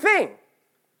same thing.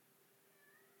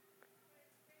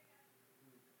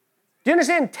 Do you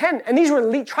understand? 10, and these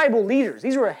were tribal leaders.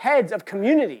 These were heads of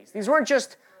communities. These weren't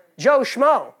just Joe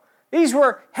Schmo. These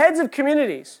were heads of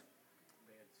communities.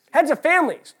 Heads of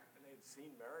families. And they had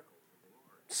seen miracles of the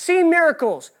Lord. Seen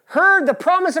miracles. Heard the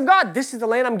promise of God. This is the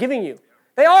land I'm giving you.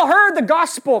 They all heard the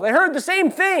gospel. They heard the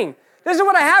same thing. This is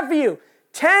what I have for you.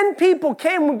 10 people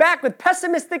came back with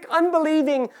pessimistic,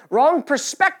 unbelieving, wrong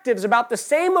perspectives about the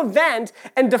same event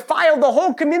and defiled the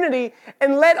whole community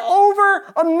and led over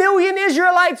 1 million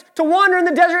Israelites to wander in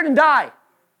the desert and die.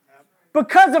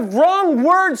 Because of wrong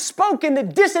words spoken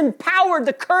that disempowered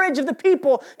the courage of the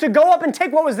people to go up and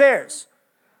take what was theirs.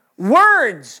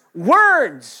 Words,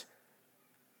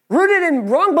 rooted in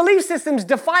wrong belief systems,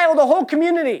 defile the whole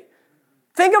community.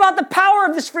 Think about the power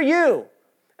of this for you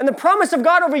and the promise of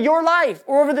God over your life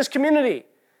or over this community.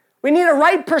 We need a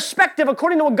right perspective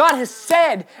according to what God has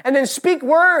said, and then speak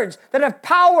words that have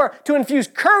power to infuse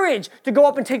courage to go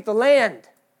up and take the land.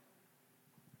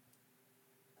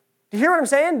 Do you hear what I'm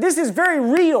saying? This is very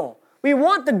real. We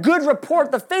want the good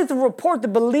report, the faithful report that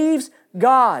believes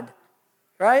God,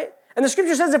 right? And the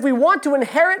scripture says if we want to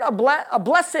inherit a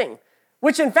blessing,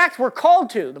 which in fact we're called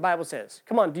to, the Bible says.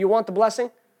 Come on, do you want the blessing?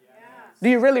 Do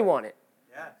you really want it?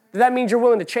 Yes. That means you're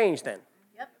willing to change then.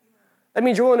 Yep. That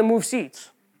means you're willing to move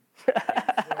seats.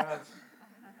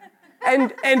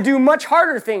 and do much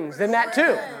harder things than that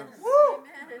too.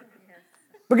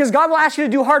 Because God will ask you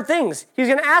to do hard things. He's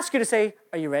going to ask you to say,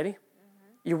 are you ready?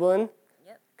 You willing?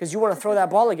 Because you want to throw that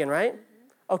ball again, right?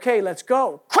 Okay, let's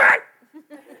go. Crack!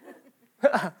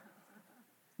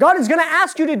 God is going to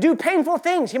ask you to do painful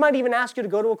things. He might even ask you to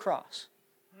go to a cross.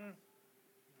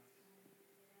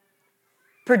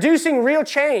 Producing real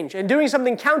change and doing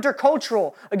something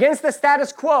countercultural against the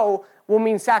status quo will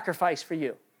mean sacrifice for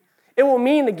you. It will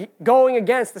mean going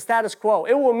against the status quo.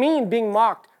 It will mean being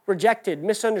mocked, rejected,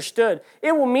 misunderstood.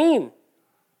 It will mean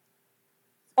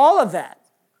all of that.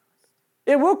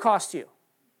 It will cost you.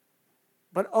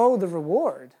 But oh, the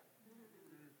reward.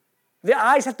 The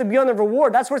eyes have to be on the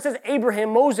reward. That's where it says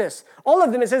Abraham, Moses. All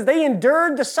of them, it says they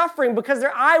endured the suffering because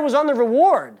their eye was on the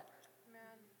reward.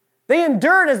 They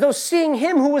endured as though seeing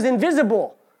Him who was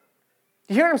invisible.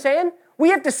 You hear what I'm saying? We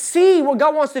have to see what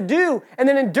God wants to do and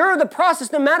then endure the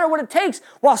process no matter what it takes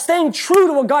while staying true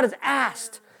to what God has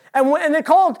asked And they're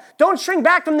called, don't shrink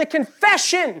back from the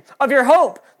confession of your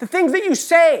hope, the things that you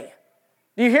say.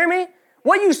 Do you hear me?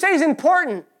 What you say is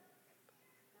important.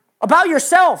 About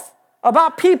yourself,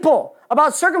 about people,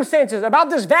 about circumstances, about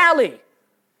this valley.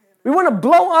 We want to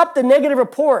blow up the negative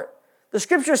report. The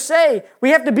scriptures say we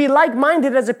have to be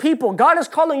like-minded as a people. God is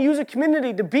calling you as a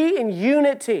community to be in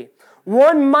unity,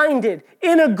 one-minded,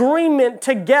 in agreement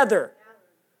together.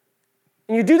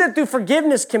 And you do that through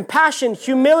forgiveness, compassion,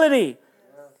 humility.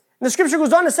 And the scripture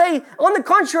goes on to say, on the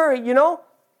contrary,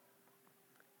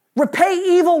 repay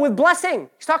evil with blessing.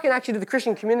 He's talking actually to the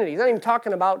Christian community. He's not even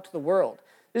talking about to the world.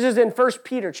 This is in 1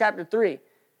 Peter chapter 3.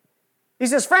 He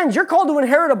says, friends, you're called to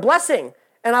inherit a blessing.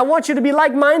 And I want you to be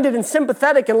like-minded and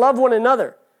sympathetic and love one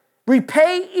another.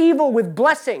 Repay evil with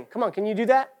blessing. Come on, can you do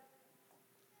that?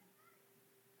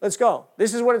 Let's go.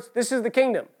 This is the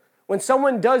kingdom. When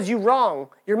someone does you wrong,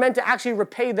 you're meant to actually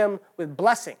repay them with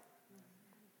blessing.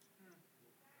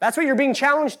 That's what you're being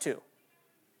challenged to.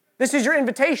 This is your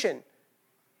invitation.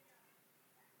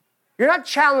 You're not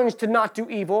challenged to not do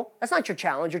evil. That's not your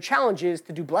challenge. Your challenge is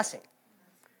to do blessing.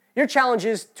 Your challenge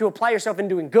is to apply yourself in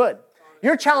doing good.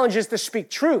 Your challenge is to speak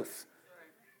truth.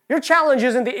 Your challenge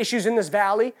isn't the issues in this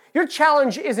valley. Your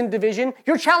challenge isn't division.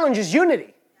 Your challenge is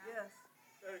unity. Yes.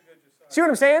 Very good, Josiah. See what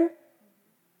I'm saying?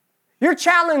 Your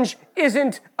challenge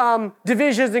isn't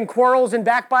divisions and quarrels and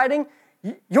backbiting.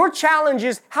 Your challenge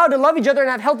is how to love each other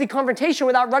and have healthy confrontation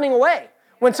without running away.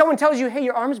 When someone tells you, hey,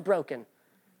 your arm's broken.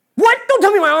 What? Don't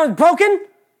tell me my arm's broken.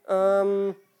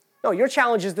 No, your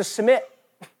challenge is to submit.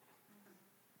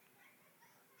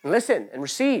 And listen and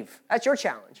receive. That's your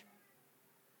challenge.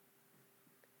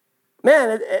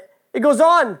 Man, it goes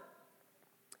on.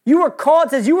 It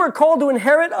says you were called to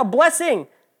inherit a blessing.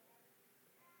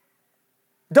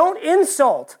 Don't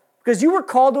insult, because you were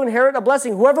called to inherit a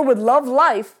blessing. Whoever would love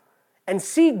life and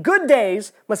see good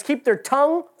days must keep their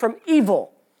tongue from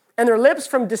evil and their lips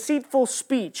from deceitful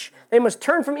speech. They must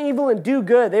turn from evil and do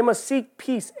good. They must seek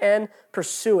peace and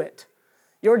pursue it.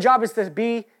 Your job is to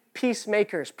be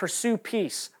peacemakers. Pursue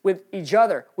peace with each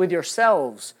other, with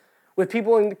yourselves, with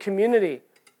people in the community.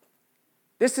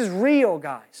 This is real,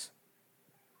 guys.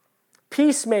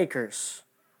 Peacemakers.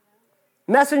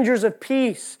 Messengers of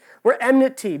peace, where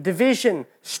enmity, division,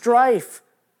 strife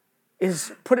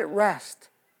is put at rest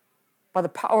by the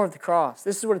power of the cross.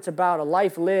 This is what it's about, a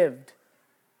life lived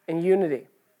in unity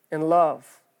and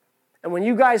love. And when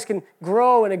you guys can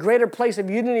grow in a greater place of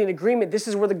unity and agreement, this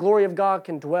is where the glory of God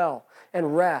can dwell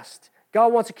and rest.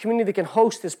 God wants a community that can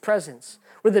host His presence,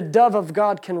 where the dove of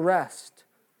God can rest,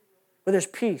 where there's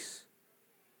peace.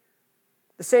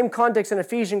 The same context in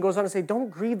Ephesians goes on to say, don't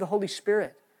grieve the Holy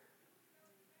Spirit.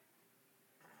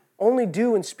 Only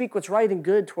do and speak what's right and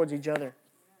good towards each other.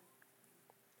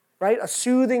 Right? A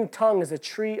soothing tongue is a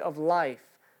tree of life,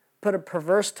 but a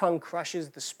perverse tongue crushes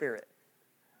the spirit.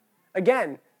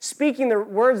 Again, speaking the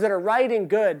words that are right and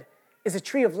good is a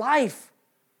tree of life.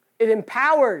 It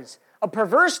empowers. A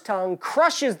perverse tongue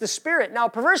crushes the spirit. Now, a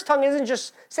perverse tongue isn't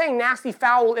just saying nasty,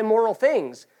 foul, immoral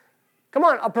things. Come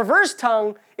on, a perverse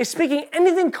tongue is speaking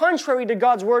anything contrary to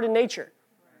God's word and nature.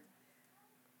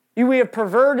 We have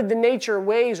perverted the nature,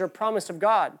 ways, or promise of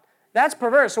God. That's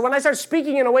perverse. So when I start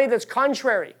speaking in a way that's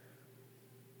contrary,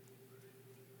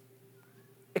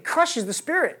 it crushes the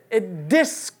spirit. It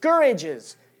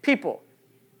discourages people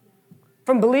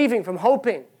from believing, from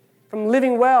hoping, from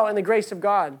living well in the grace of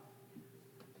God.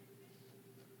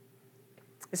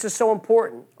 This is so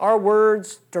important. Our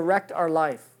words direct our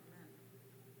life.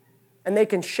 And they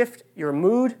can shift your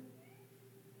mood.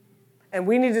 And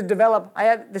we need to develop, I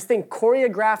have this thing,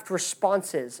 choreographed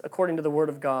responses according to the Word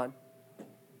of God.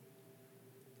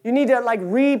 You need to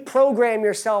reprogram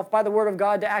yourself by the Word of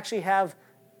God to actually have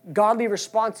godly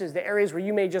responses to areas where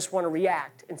you may just want to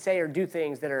react and say or do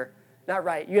things that are not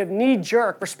right. You have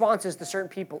knee-jerk responses to certain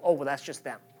people. Oh, well, that's just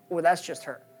them. Oh, well, that's just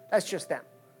her. That's just them.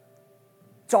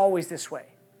 It's always this way.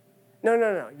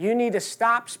 No. You need to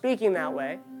stop speaking that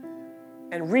way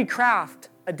and recraft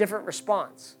a different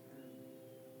response.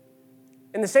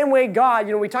 In the same way God,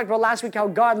 we talked about last week how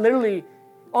God literally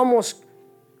almost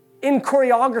in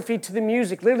choreography to the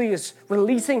music, literally is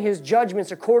releasing His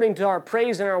judgments according to our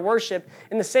praise and our worship.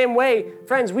 In the same way,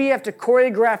 friends, we have to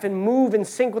choreograph and move in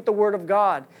sync with the Word of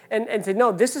God and say,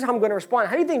 no, this is how I'm going to respond.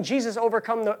 How do you think Jesus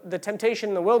overcome the temptation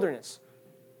in the wilderness?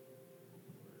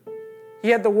 He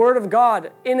had the Word of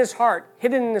God in His heart,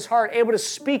 hidden in His heart, able to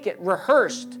speak it,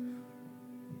 rehearsed.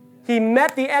 He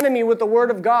met the enemy with the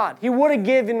Word of God. He would have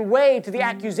given way to the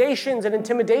accusations and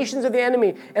intimidations of the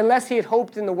enemy unless he had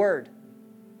hoped in the Word.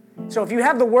 So if you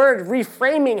have the Word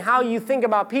reframing how you think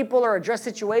about people or address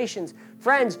situations,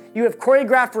 friends, you have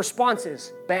choreographed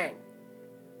responses. Bang.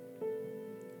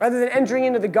 Rather than entering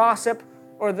into the gossip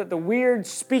or the weird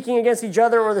speaking against each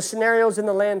other or the scenarios in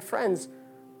the land, friends,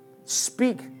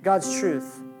 speak God's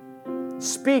truth.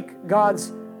 Speak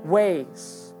God's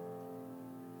ways.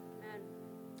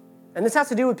 And this has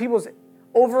to do with people's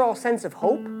overall sense of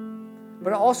hope,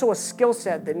 but also a skill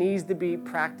set that needs to be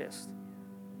practiced.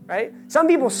 Right? Some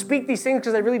people speak these things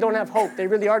because they really don't have hope. They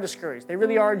really are discouraged. They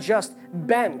really are just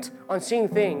bent on seeing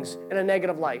things in a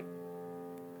negative light.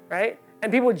 Right?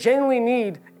 And people genuinely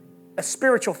need a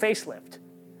spiritual facelift.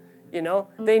 You know,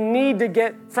 they need to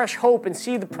get fresh hope and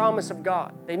see the promise of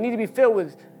God. They need to be filled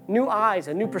with new eyes,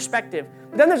 a new perspective.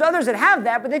 But then there's others that have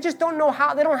that, but they just don't know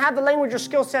how. They don't have the language or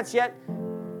skill sets yet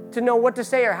to know what to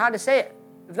say or how to say it.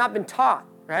 They've not been taught,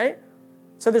 right?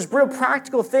 So there's real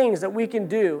practical things that we can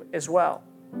do as well.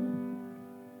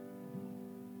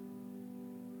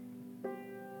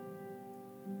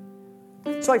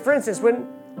 So like for instance,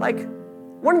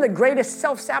 one of the greatest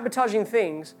self-sabotaging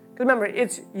things, because remember,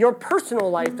 it's your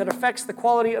personal life that affects the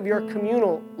quality of your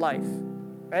communal life,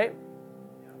 right?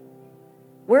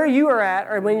 Where you are at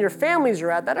or when your families are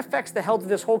at, that affects the health of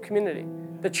this whole community.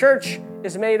 The church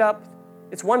is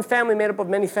it's one family made up of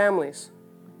many families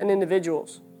and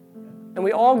individuals. And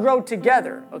we all grow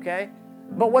together, okay?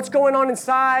 But what's going on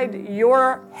inside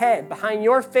your head, behind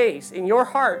your face, in your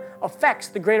heart, affects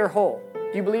the greater whole.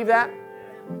 Do you believe that?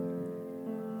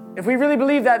 If we really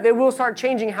believe that, then we'll start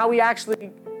changing how we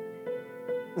actually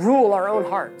rule our own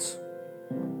hearts.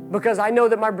 Because I know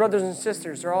that my brothers and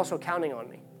sisters are also counting on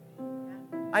me.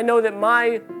 I know that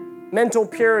my mental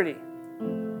purity,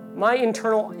 my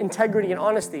internal integrity and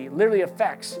honesty literally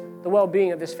affects the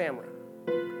well-being of this family.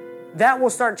 That will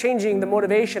start changing the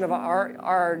motivation of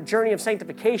our journey of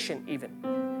sanctification even,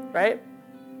 right?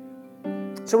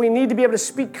 So we need to be able to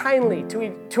speak kindly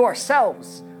to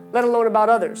ourselves, let alone about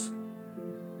others.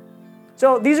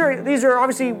 So these are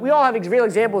obviously, we all have real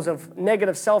examples of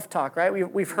negative self-talk, right?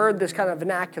 We've heard this kind of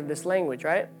vernacular, this language,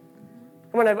 right?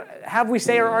 Have we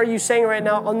say, or are you saying right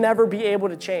now, I'll never be able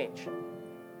to change?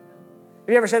 Have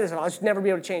you ever said this? I'll just never be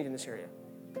able to change in this area.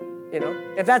 You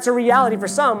know, if that's a reality for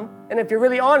some, and if you're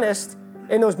really honest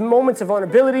in those moments of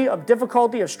vulnerability, of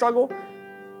difficulty, of struggle,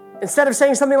 instead of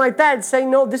saying something like that,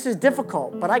 saying, no, this is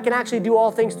difficult, but I can actually do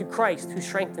all things through Christ who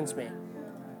strengthens me.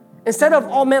 Instead of,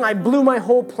 oh man, I blew my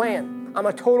whole plan. I'm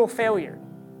a total failure.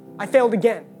 I failed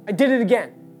again. I did it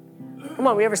again. Come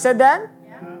on, we ever said that?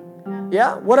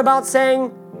 Yeah? What about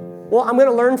saying, well, I'm going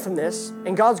to learn from this,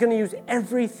 and God's going to use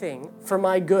everything for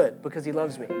my good because He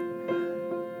loves me.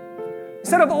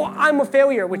 Instead of, oh, I'm a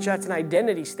failure, which that's an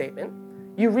identity statement,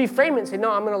 you reframe it and say,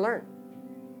 no, I'm going to learn.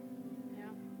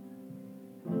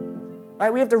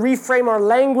 Right? We have to reframe our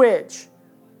language.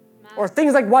 Or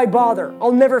things like, why bother?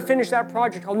 I'll never finish that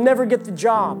project. I'll never get the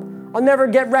job. I'll never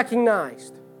get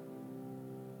recognized.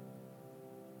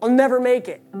 I'll never make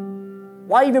it.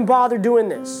 Why even bother doing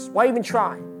this? Why even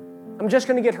try? I'm just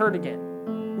going to get hurt again.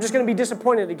 I'm just going to be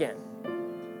disappointed again.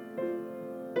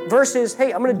 Versus,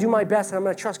 hey, I'm going to do my best and I'm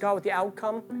going to trust God with the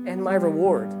outcome and my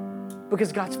reward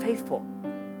because God's faithful.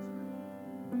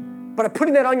 But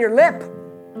putting that on your lip,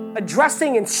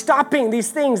 addressing and stopping these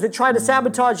things that try to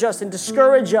sabotage us and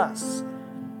discourage us,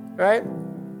 right?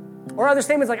 Or other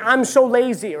statements like, I'm so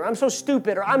lazy, or I'm so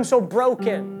stupid, or I'm so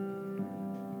broken,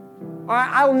 or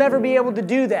I'll never be able to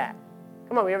do that.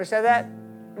 Come on, we ever said that?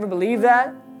 Ever believe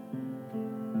that?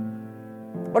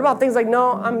 What about things like,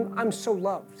 no, I'm so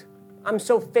loved. I'm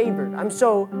so favored. I'm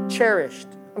so cherished.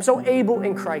 I'm so able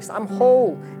in Christ. I'm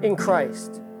whole in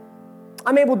Christ.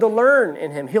 I'm able to learn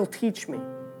in Him. He'll teach me.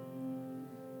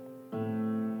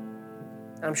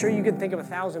 And I'm sure you can think of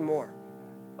 1,000 more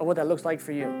of what that looks like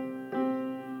for you.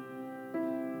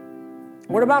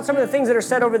 What about some of the things that are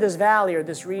said over this valley or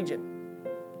this region?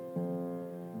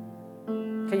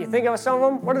 Can you think of some of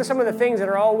them? What are some of the things that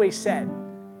are always said?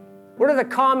 What are the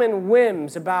common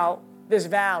whims about this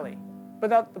valley,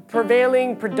 about the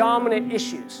prevailing, predominant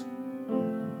issues?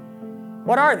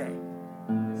 What are they?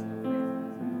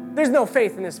 There's no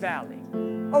faith in this valley.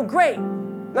 Oh, great.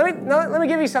 Let me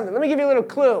give you something. Let me give you a little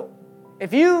clue.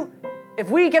 If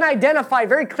we can identify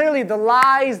very clearly the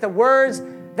lies, the words,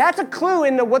 that's a clue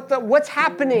into what's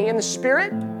happening in the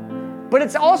spirit. But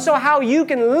it's also how you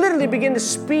can literally begin to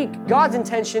speak God's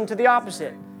intention to the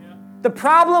opposite. The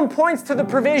problem points to the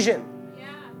provision.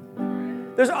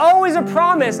 There's always a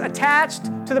promise attached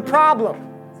to the problem.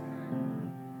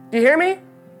 Do you hear me?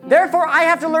 Therefore, I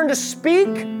have to learn to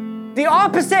speak the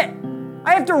opposite.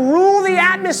 I have to rule the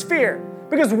atmosphere.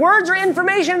 Because words are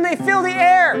information and they fill the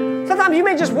air. Sometimes you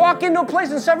may just walk into a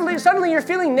place and suddenly you're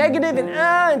feeling negative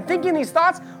and thinking these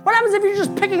thoughts. What happens if you're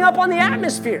just picking up on the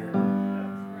atmosphere?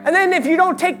 And then if you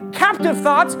don't take captive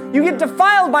thoughts, you get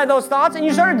defiled by those thoughts and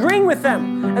you start agreeing with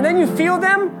them. And then you feel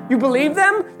them, you believe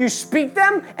them, you speak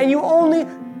them, and you only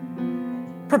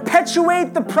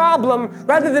perpetuate the problem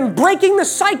rather than breaking the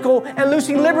cycle and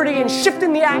losing liberty and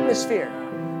shifting the atmosphere.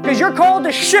 Because you're called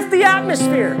to shift the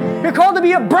atmosphere. You're called to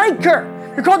be a breaker.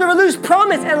 You're called to release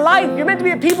promise and life. You're meant to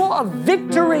be a people of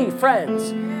victory,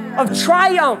 friends, of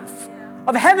triumph,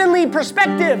 of heavenly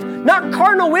perspective, not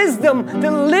carnal wisdom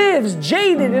that lives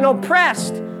jaded and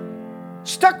oppressed,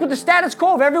 stuck with the status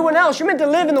quo of everyone else. You're meant to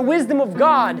live in the wisdom of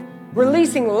God,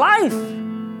 releasing life,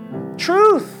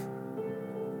 truth,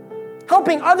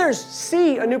 helping others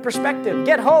see a new perspective,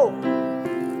 get hope.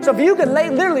 So if you could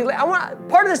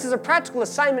part of this is a practical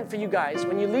assignment for you guys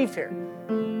when you leave here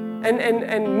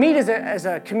and meet as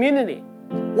a community.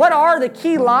 What are the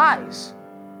key lies?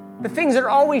 The things that are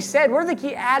always said, what are the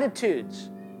key attitudes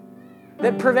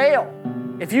that prevail?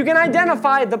 If you can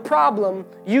identify the problem,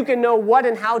 you can know what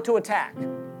and how to attack.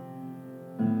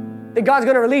 That God's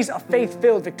going to release a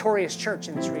faith-filled, victorious church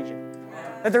in this region.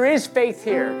 That there is faith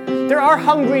here. There are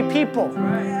hungry people.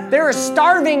 There are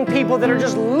starving people that are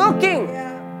just looking.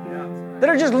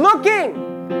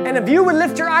 And if you would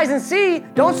lift your eyes and see,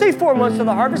 don't say 4 months to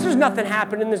the harvest. There's nothing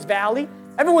happening in this valley.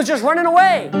 Everyone's just running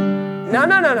away.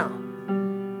 No.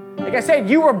 Like I said,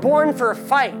 you were born for a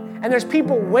fight, and there's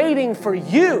people waiting for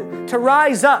you to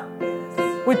rise up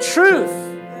with truth,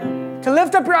 to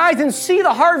lift up your eyes and see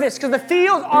the harvest, because the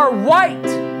fields are white,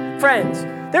 friends.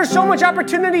 There's so much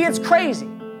opportunity, it's crazy.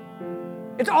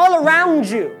 It's all around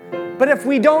you. But if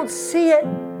we don't see it,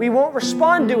 we won't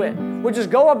respond to it. We'll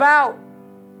just go about.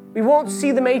 We won't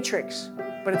see the matrix,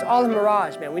 but it's all a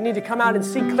mirage, man. We need to come out and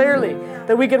see clearly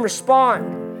that we can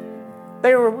respond.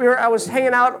 I was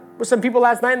hanging out with some people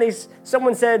last night, and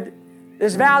someone said,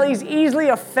 this valley's easily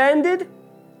offended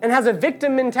and has a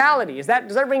victim mentality. Does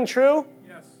that ring true?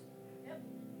 Yes.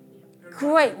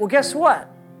 Great. Well, guess what?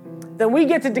 Then we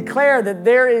get to declare that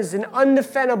there is an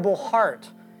undefendable heart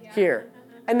here,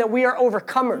 and that we are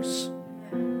overcomers.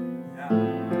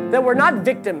 That we're not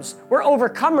victims, we're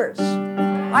overcomers.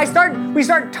 We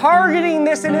start targeting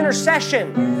this in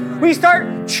intercession. We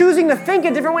start choosing to think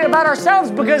a different way about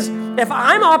ourselves, because if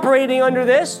I'm operating under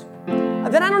this,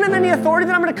 then I don't have any authority.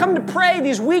 Then I'm going to come to pray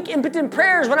these weak, impotent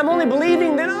prayers when I'm only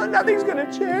believing that nothing's going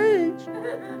to change.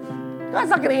 God's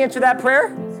not going to answer that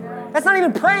prayer. That's not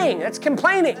even praying. That's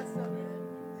complaining.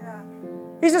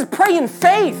 He says, pray in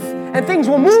faith, and things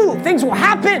will move. Things will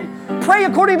happen. Pray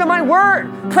according to my word.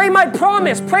 Pray my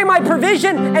promise. Pray my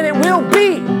provision, and it will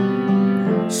be.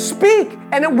 Speak,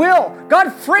 and it will.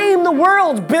 God framed the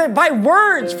world by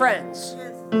words, friends.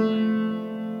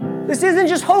 This isn't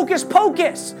just hocus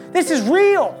pocus. This is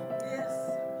real.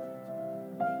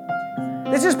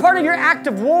 This is part of your act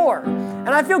of war. And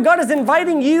I feel God is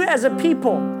inviting you as a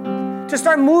people to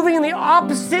start moving in the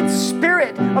opposite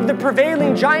spirit of the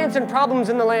prevailing giants and problems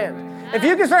in the land. If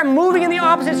you can start moving in the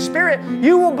opposite spirit,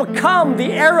 you will become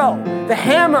the arrow, the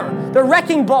hammer, the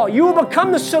wrecking ball. You will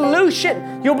become the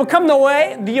solution. You'll become the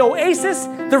oasis,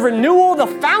 the renewal, the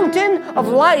fountain of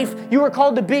life you are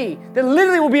called to be. That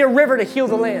literally will be a river to heal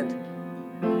the land.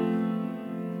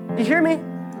 You hear me?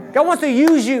 God wants to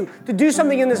use you to do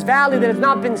something in this valley that has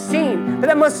not been seen. But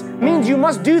that means you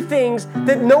must do things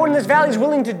that no one in this valley is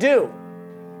willing to do.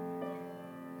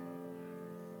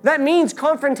 That means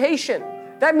confrontation.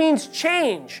 That means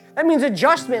change. That means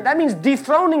adjustment. That means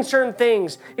dethroning certain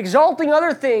things, exalting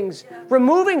other things,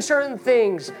 removing certain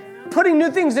things, putting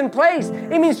new things in place.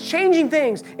 It means changing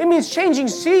things. It means changing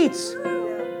seats.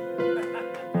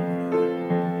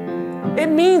 It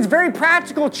means very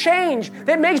practical change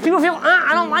that makes people feel,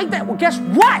 I don't like that. Well, guess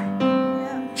what?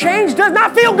 Change does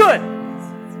not feel good.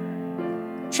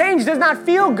 Change does not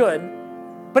feel good,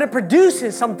 but it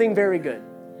produces something very good.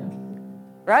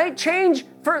 Right? Change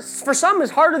for some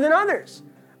is harder than others.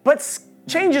 But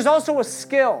change is also a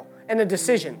skill and a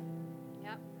decision.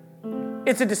 Yep.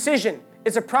 It's a decision.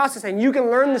 It's a process, and you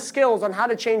can learn the skills on how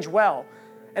to change well.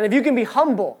 And if you can be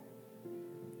humble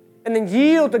and then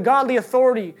yield to godly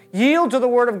authority, yield to the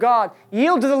Word of God,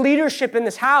 yield to the leadership in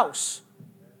this house,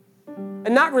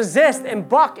 and not resist and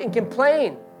buck and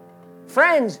complain,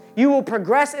 friends, you will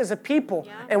progress as a people.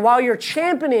 Yeah. And while you're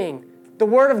championing the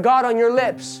Word of God on your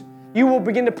lips, you will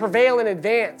begin to prevail and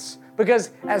advance.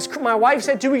 Because as my wife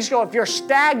said 2 weeks ago, if you're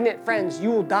stagnant, friends, you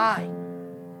will die.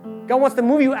 God wants to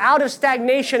move you out of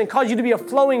stagnation and cause you to be a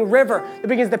flowing river that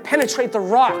begins to penetrate the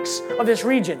rocks of this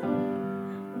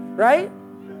region. Right?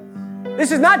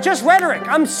 This is not just rhetoric.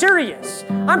 I'm serious.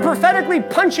 I'm prophetically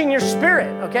punching your spirit,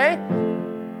 okay?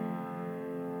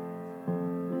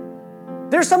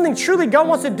 There's something truly God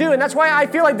wants to do, and that's why I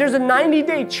feel like there's a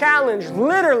 90-day challenge,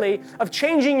 literally, of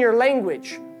changing your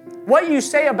language. What you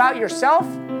say about yourself,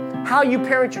 how you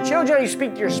parent your children, how you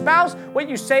speak to your spouse, what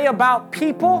you say about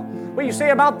people, what you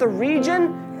say about the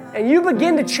region, and you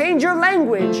begin to change your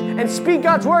language and speak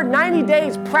God's word 90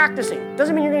 days practicing.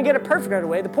 Doesn't mean you're going to get it perfect right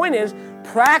away. The point is,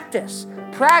 practice.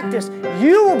 Practice.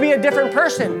 You will be a different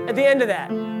person at the end of that.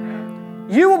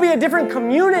 You will be a different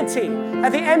community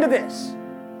at the end of this.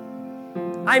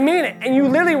 I mean it. And you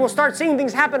literally will start seeing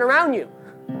things happen around you.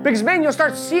 Because, man, you'll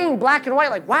start seeing black and white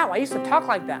like, wow, I used to talk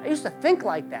like that. I used to think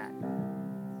like that.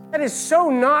 That is so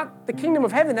not the kingdom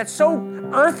of heaven. That's so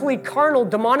earthly, carnal,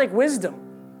 demonic wisdom.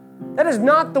 That is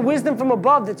not the wisdom from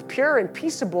above that's pure and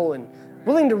peaceable and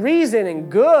willing to reason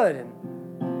and good.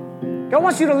 And God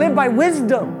wants you to live by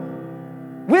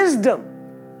wisdom.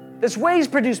 Wisdom. This ways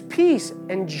produce peace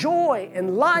and joy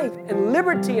and life and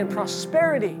liberty and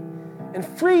prosperity and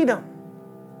freedom.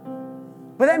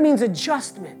 But that means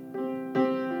adjustment.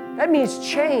 That means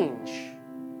change.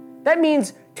 That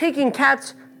means taking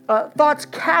thoughts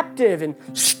captive and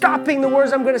stopping the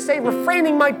words I'm going to say,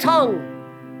 refraining my tongue.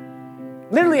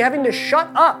 Literally having to shut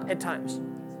up at times.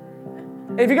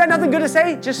 And if you got nothing good to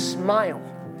say, just smile.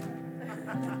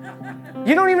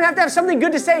 You don't even have to have something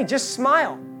good to say, just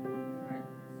smile.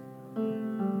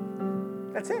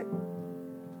 That's it.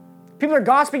 People are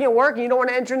gossiping at work and you don't want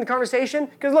to enter in the conversation.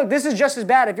 Because look, this is just as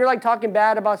bad. If you're like talking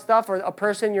bad about stuff or a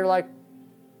person, you're like,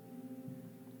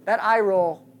 that eye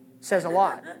roll says a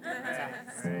lot.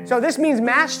 So this means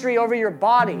mastery over your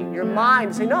body, your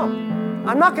mind. Say, no,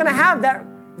 I'm not going to have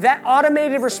that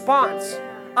automated response.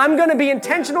 I'm going to be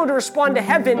intentional to respond to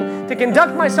heaven, to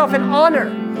conduct myself in honor,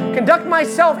 conduct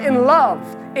myself in love,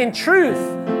 in truth.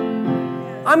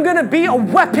 I'm going to be a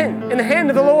weapon in the hand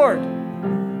of the Lord,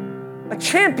 a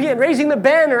champion raising the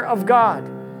banner of God.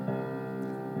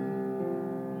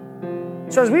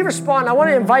 So as we respond, I want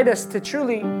to invite us to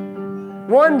truly,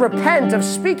 one, repent of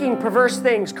speaking perverse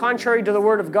things contrary to the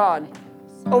word of God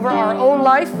over our own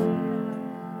life,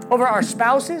 over our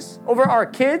spouses, over our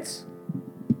kids,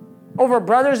 over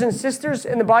brothers and sisters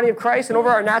in the body of Christ, and over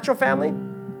our natural family,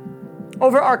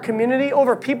 over our community,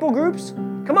 over people groups.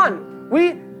 Come on,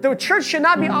 the church should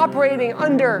not be operating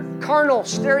under carnal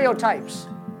stereotypes.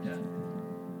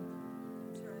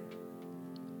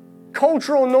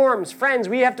 Cultural norms, friends,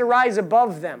 we have to rise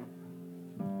above them.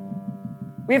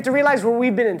 We have to realize where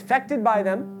we've been infected by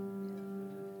them.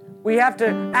 We have to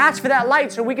ask for that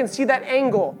light so we can see that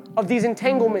angle of these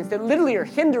entanglements that literally are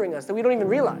hindering us, that we don't even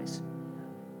realize.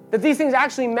 That these things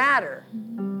actually matter.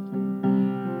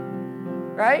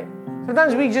 Right?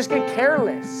 Sometimes we just get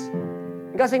careless.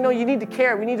 And God's saying, no, you need to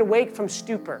care. We need to wake from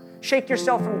stupor. Shake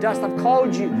yourself from dust. I've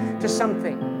called you to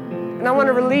something. And I want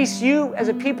to release you as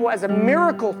a people, as a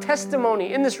miracle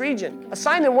testimony in this region. A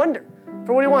sign and wonder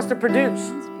for what He wants to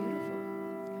produce.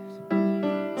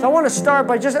 So I want to start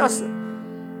by just us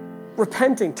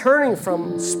repenting, turning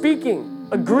from speaking,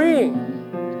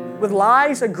 agreeing with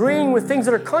lies, agreeing with things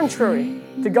that are contrary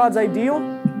to God's ideal.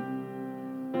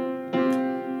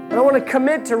 And I want to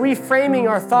commit to reframing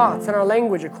our thoughts and our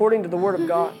language according to the Word of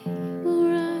God.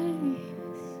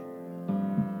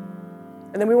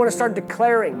 And then we want to start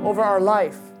declaring over our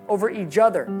life, over each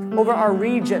other, over our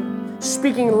region,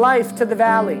 speaking life to the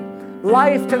valley,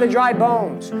 life to the dry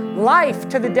bones, life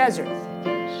to the desert.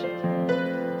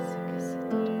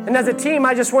 And as a team,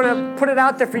 I just want to put it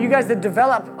out there for you guys to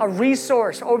develop a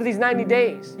resource over these 90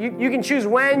 days. You can choose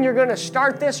when you're going to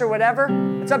start this or whatever.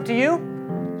 It's up to you.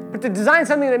 But to design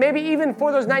something that maybe even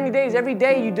for those 90 days, every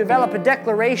day you develop a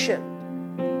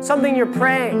declaration, something you're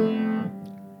praying,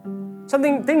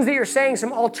 things that you're saying,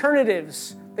 some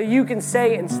alternatives that you can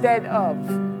say instead of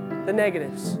the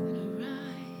negatives.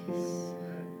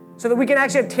 So that we can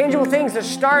actually have tangible things to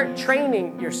start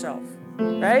training yourself.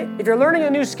 Right? If you're learning a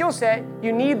new skill set,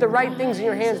 you need the right things in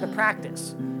your hands to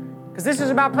practice. Because this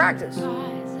is about practice.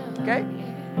 Okay?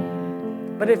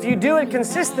 But if you do it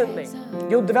consistently,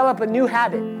 you'll develop a new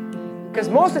habit. Because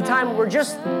most of the time, we're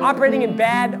just operating in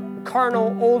bad,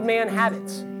 carnal, old man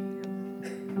habits.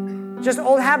 Just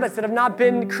old habits that have not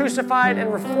been crucified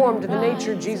and reformed to the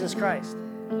nature of Jesus Christ.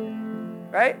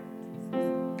 Right?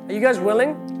 Are you guys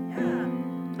willing?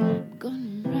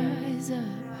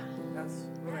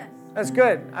 That's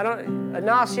good.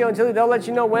 Ignacio, until they'll let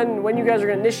you know when you guys are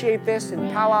going to initiate this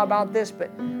and powwow about this. But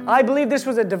I believe this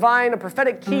was a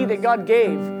prophetic key that God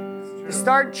gave to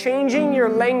start changing your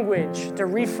language, to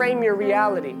reframe your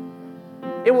reality.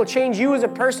 It will change you as a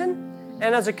person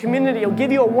and as a community. It'll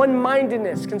give you a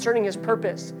one-mindedness concerning His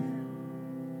purpose.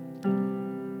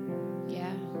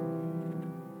 Yeah.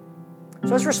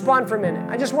 So let's respond for a minute.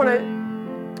 I just want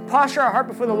to posture our heart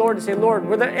before the Lord to say, Lord,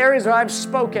 were there areas where I've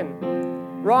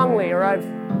spoken wrongly, or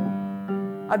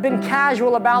I've been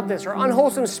casual about this, or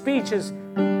unwholesome speech has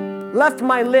left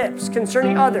my lips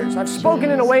concerning others. I've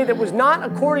spoken in a way that was not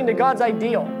according to God's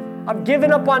ideal. I've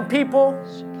given up on people.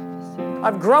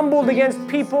 I've grumbled against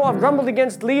people. I've grumbled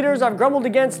against leaders. I've grumbled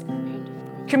against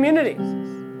community.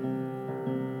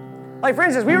 Like, for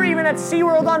instance, we were even at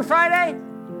SeaWorld on Friday,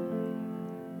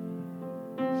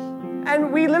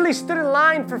 and we literally stood in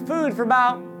line for food for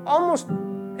about almost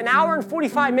an hour and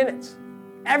 45 minutes.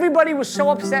 Everybody was so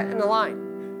upset in the line.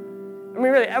 I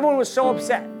mean, really, everyone was so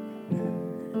upset.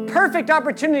 Perfect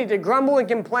opportunity to grumble and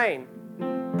complain.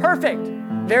 Perfect.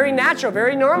 Very natural,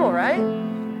 very normal, right?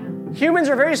 Humans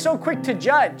are very so quick to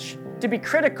judge, to be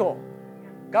critical.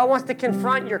 God wants to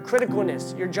confront your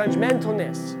criticalness, your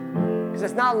judgmentalness. Because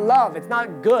it's not love, it's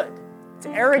not good. It's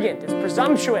arrogant, it's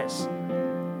presumptuous.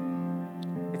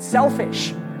 It's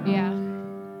selfish. Yeah.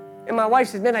 And my wife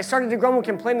says, man, I started to grumble and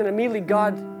complain, and immediately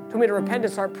God told me to repent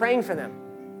and start praying for them.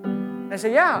 And I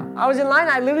said, yeah, I was in line.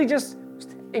 I literally just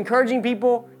encouraging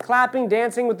people, clapping,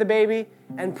 dancing with the baby,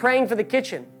 and praying for the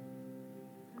kitchen.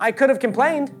 I could have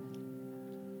complained,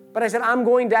 but I said, I'm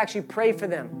going to actually pray for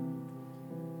them.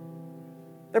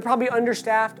 They're probably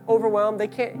understaffed, overwhelmed. They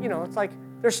can't, it's like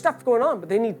there's stuff going on, but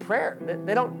they need prayer.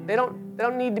 They don't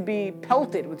need to be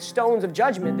pelted with stones of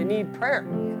judgment. They need prayer.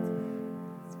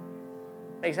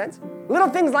 Make sense? Little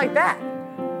things like that.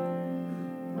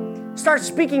 Start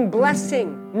speaking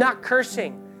blessing, not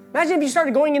cursing. Imagine if you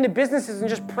started going into businesses and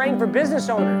just praying for business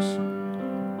owners.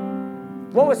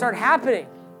 What would start happening?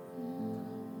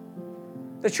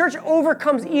 The church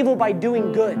overcomes evil by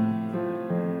doing good.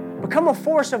 Become a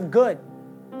force of good.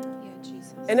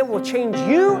 And it will change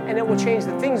you, and it will change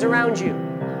the things around you.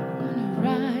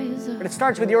 But it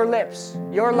starts with your lips,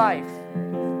 your life.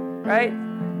 Right?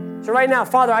 So right now,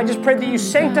 Father, I just pray that you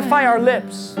sanctify our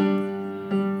lips.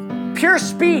 Pure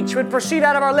speech would proceed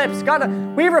out of our lips. God,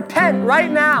 we repent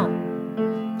right now.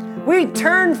 We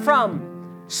turn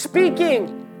from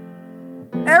speaking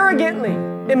arrogantly,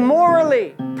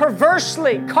 immorally,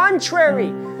 perversely,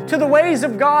 contrary to the ways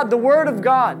of God, the Word of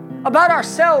God, about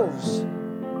ourselves,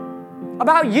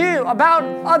 about you, about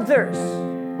others,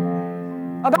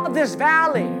 about this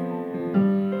valley.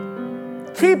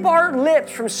 Keep our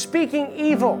lips from speaking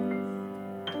evil.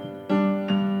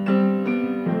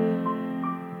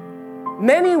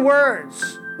 Many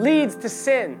words leads to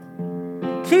sin.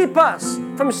 Keep us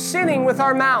from sinning with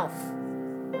our mouth.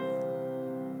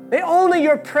 May only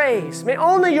your praise, may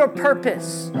only your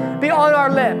purpose be on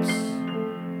our lips.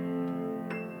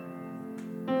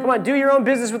 Come on, do your own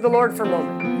business with the Lord for a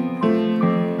moment.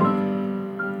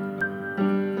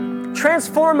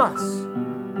 Transform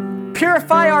us.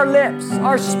 Purify our lips,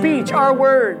 our speech, our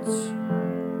words.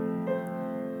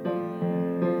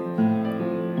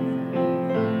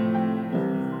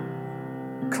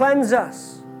 Cleanse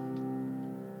us.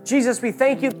 Jesus, we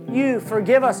thank you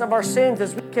forgive us of our sins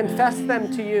as we confess them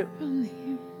to you.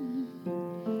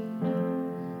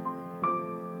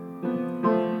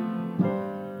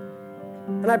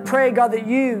 And I pray, God, that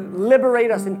you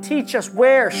liberate us and teach us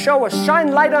where, show us,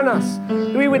 shine light on us,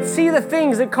 that we would see the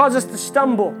things that cause us to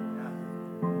stumble.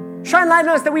 Shine light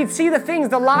on us that we'd see the things,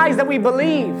 the lies that we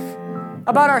believe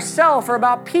about ourselves or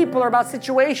about people or about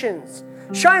situations.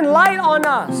 Shine light on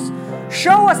us.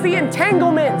 Show us the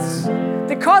entanglements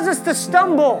that cause us to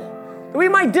stumble, that we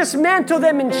might dismantle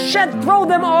them and throw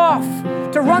them off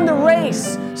to run the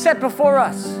race set before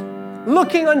us,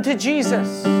 looking unto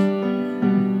Jesus.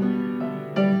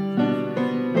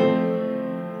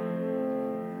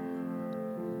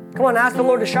 Come on, ask the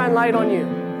Lord to shine light on you.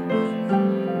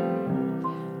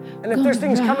 And if there's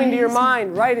things coming to your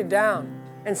mind, write it down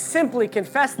and simply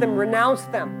confess them, renounce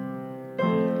them.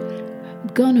 I'm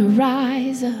gonna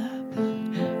rise up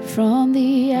from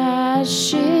the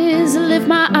ashes, lift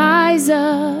my eyes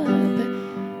up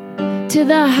to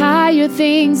the higher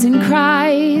things in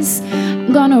Christ.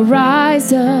 I'm gonna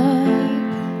rise up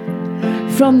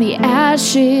from the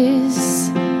ashes.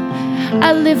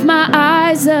 I lift my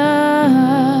eyes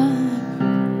up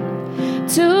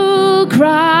to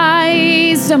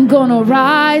Christ. I'm gonna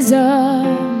rise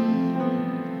up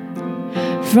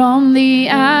from the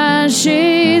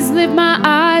ashes, lift my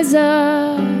eyes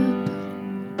up.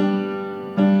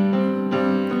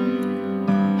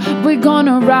 We're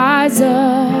gonna rise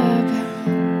up.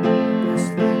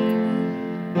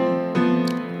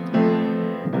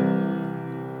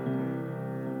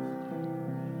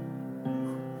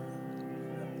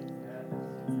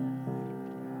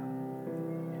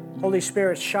 Holy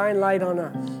Spirit, shine light on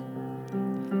us,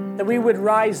 that we would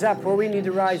rise up where we need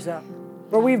to rise up.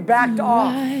 where we've backed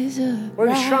off, Rise up, where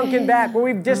we've shrunken back, where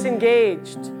we've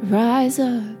disengaged. Rise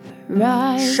up,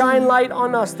 rise Shine light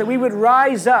on us that we would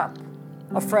rise up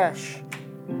afresh.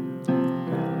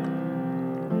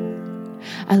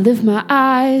 I lift my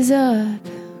eyes up.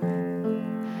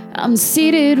 I'm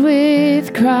seated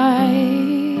with Christ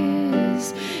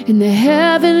in the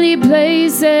heavenly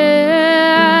places.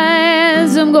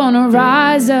 I'm gonna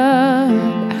rise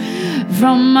up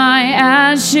from my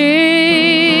ashes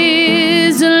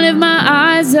and lift my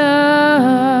eyes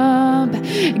up.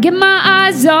 Get my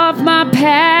eyes off my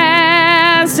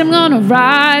past. I'm gonna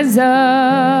rise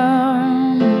up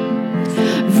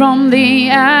from the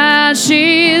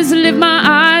ashes, lift my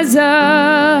eyes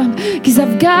up, 'cause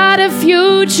I've got a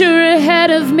future ahead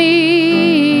of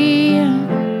me.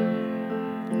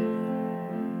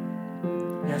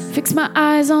 Yes. Fix my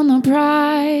eyes on the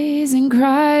prize in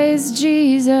Christ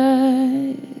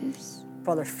Jesus.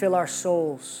 Father, fill our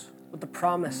souls with the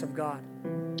promise of God.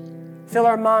 Fill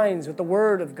our minds with the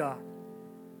Word of God.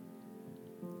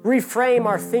 Reframe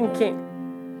our thinking,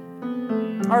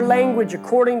 our language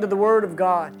according to the Word of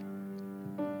God.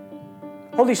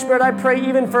 Holy Spirit, I pray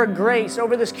even for a grace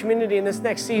over this community in this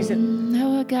next season,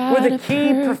 where the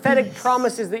key prophetic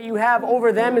promises that you have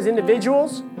over them as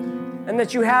individuals and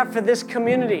that you have for this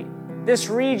community, this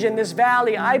region, this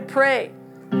valley. I pray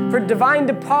for divine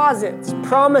deposits,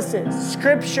 promises,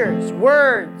 scriptures,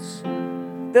 words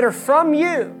that are from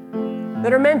you,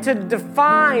 that are meant to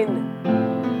define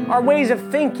our ways of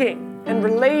thinking and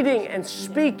relating and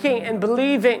speaking and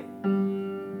believing.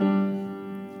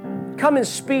 Come and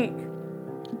speak.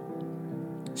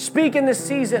 Speak in this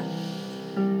season.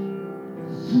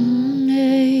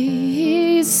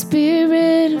 Hey,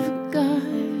 Spirit of God.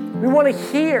 We want to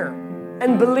hear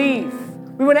and believe.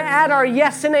 We want to add our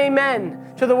yes and amen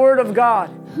to the Word of God.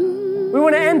 We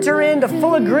want to enter into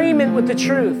full agreement with the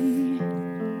truth.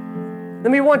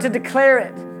 Then we want to declare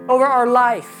it over our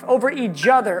life, over each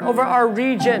other, over our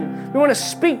region. We want to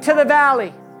speak to the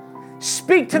valley,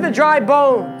 speak to the dry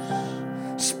bones,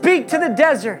 speak to the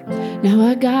desert. Now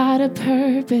I got a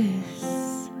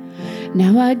purpose.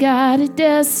 Now I got a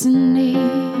destiny.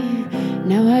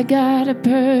 Now I got a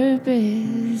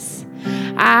purpose.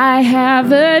 I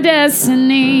have a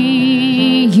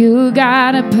destiny. You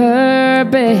got a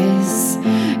purpose.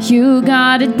 You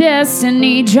got a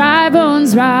destiny. Dry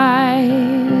bones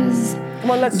rise.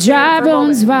 Come on, let's Dry stand for a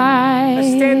bones moment. rise.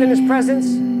 Let's stand in His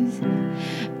presence.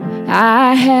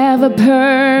 I have a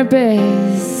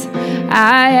purpose.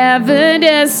 I have a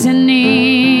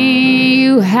destiny.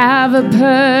 You have a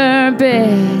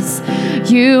purpose.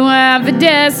 You have a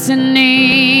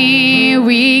destiny.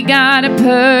 We got a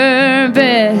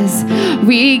purpose.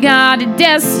 We got a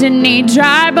destiny.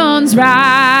 Dry bones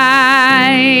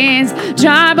rise.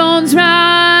 Dry bones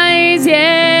rise.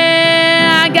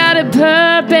 Yeah, I got a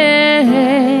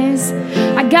purpose.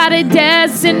 I got a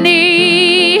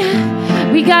destiny.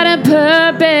 We got a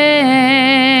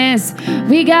purpose.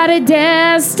 We got a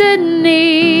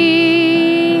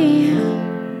destiny.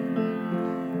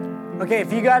 Okay,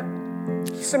 if you got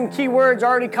some key words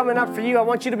already coming up for you, I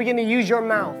want you to begin to use your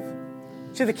mouth.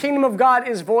 See, the kingdom of God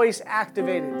is voice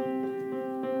activated.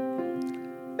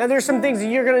 Now, there's some things that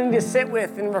you're going to need to sit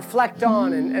with and reflect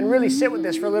on and really sit with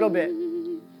this for a little bit.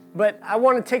 But I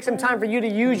want to take some time for you to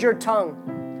use your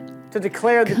tongue to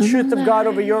declare the truth of God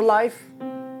over your life,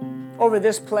 over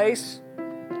this place.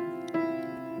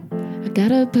 I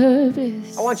got a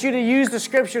purpose. I want you to use the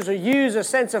scriptures or use a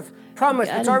sense of promise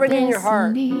that's already in your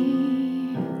heart.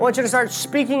 I want you to start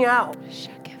speaking out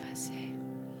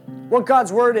what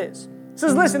God's word is. It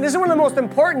says, listen, this is one of the most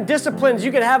important disciplines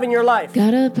you can have in your life.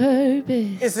 Got a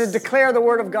purpose. Is to declare the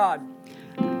word of God.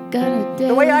 Got a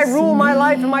The way I rule my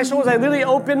life and my soul is I literally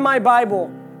open my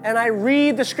Bible and I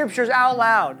read the scriptures out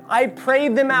loud. I pray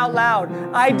them out loud.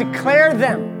 I declare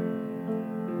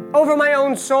them over my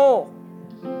own soul.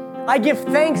 I give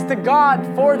thanks to God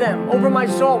for them over my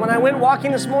soul. When I went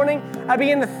walking this morning, I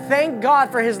began to thank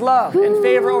God for His love and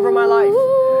favor over my life.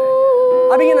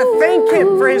 I began to thank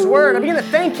Him for His word. I began to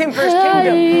thank Him for His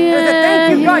kingdom. And to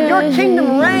thank you, God, your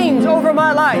kingdom reigns over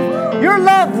my life. Your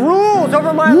love rules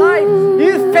over my life.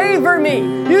 You favor me.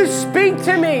 You speak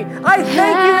to me. I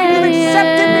thank you that you've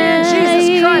accepted me in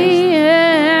Jesus Christ.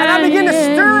 And I begin to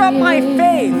stir up my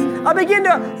faith. I begin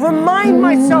to remind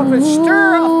myself and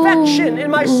stir affection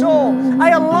in my soul. I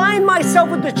align myself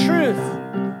with the truth.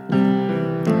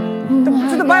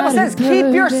 So the Bible says,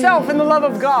 keep yourself in the love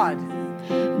of God.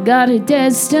 Got a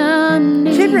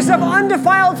destiny. Keep yourself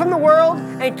undefiled from the world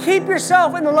and keep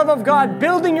yourself in the love of God,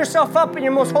 building yourself up in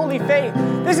your most holy faith.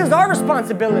 This is our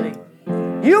responsibility.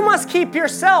 You must keep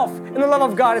yourself in the love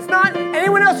of God. It's not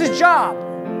anyone else's job.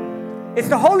 It's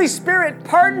the Holy Spirit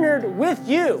partnered with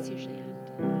you.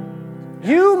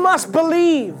 You must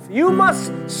believe. You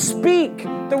must speak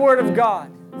the Word of God.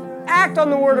 Act on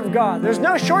the Word of God. There's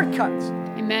no shortcuts.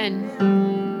 Amen.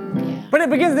 Yeah. But it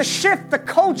begins to shift the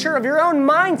culture of your own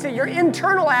mindset, your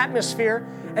internal atmosphere,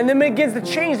 and then begins to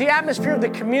change the atmosphere of the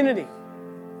community,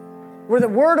 where the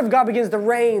Word of God begins to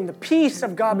reign, the peace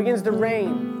of God begins to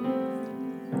reign,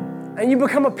 and you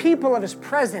become a people of His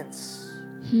presence.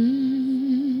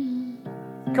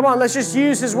 Come on, let's just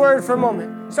use His Word for a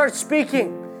moment. Start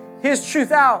speaking His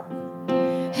truth out.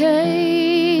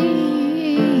 Hey,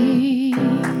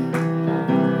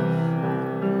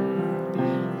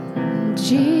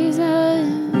 Jesus.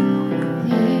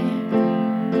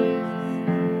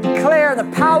 Declare the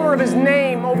power of His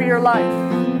name over your life.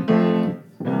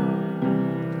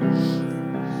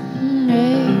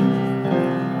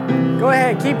 Go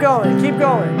ahead, keep going, keep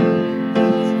going.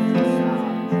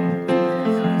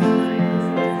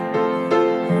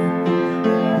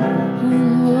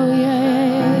 Oh,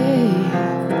 yeah.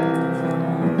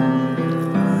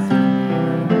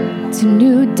 It's a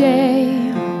new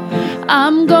day.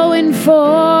 I'm going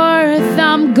forth,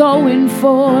 I'm going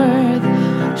forth.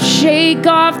 Shake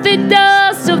off the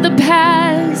dust of the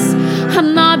past.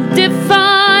 I'm not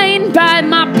defined by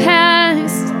my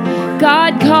past.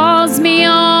 God calls me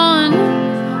on.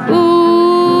 Ooh.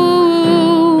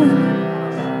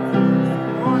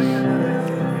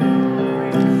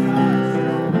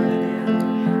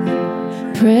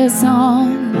 Press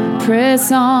on,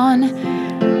 press on.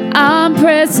 I'm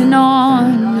pressing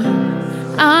on.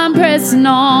 I'm pressing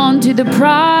on to the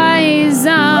prize.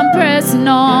 I'm pressing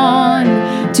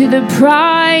on to the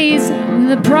prize.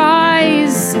 The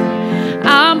prize.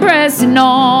 I'm pressing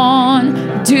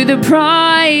on to the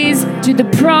prize. To the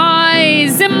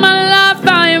prize. In my life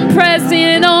I am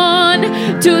pressing on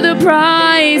to the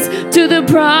prize. To the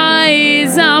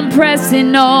prize. I'm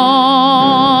pressing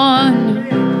on.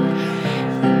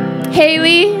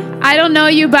 Haley, I don't know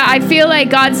you, but I feel like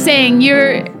God's saying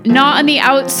you're not on the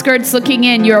outskirts looking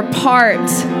in. You're a part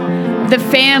of the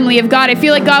family of God. I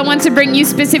feel like God wants to bring you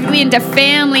specifically into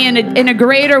family in a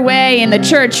greater way in the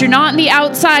church. You're not on the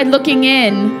outside looking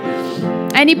in.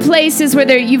 Any places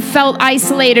where you felt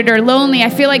isolated or lonely, I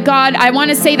feel like God, I want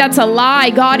to say that's a lie.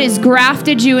 God has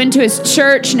grafted you into His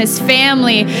church and His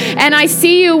family. And I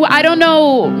see you, I don't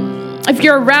know if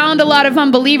you're around a lot of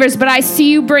unbelievers, but I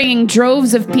see you bringing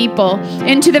droves of people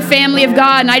into the family of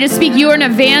God. And I just speak, you're an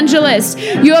evangelist.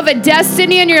 You have a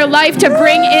destiny in your life to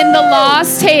bring in the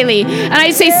lost, Haley. And I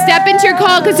say, step into your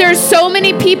call, because there are so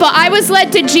many people. I was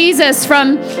led to Jesus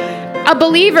from a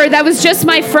believer that was just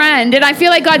my friend. And I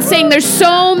feel like God's saying there's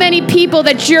so many people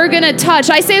that you're going to touch.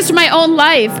 I say this from my own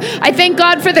life. I thank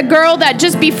God for the girl that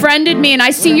just befriended me. And I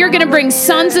see you're going to bring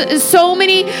so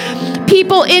many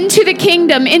people into the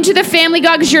kingdom, into the family,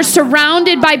 God, because you're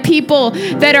surrounded by people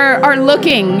that are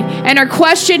looking and are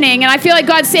questioning. And I feel like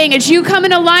God's saying, as you come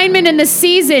in alignment in this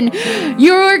season,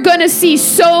 you're going to see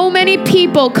so many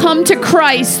people come to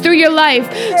Christ through your life.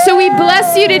 So we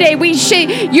bless you today.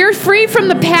 You're free from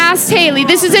the past, Haley.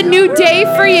 This is a new day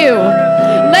for you.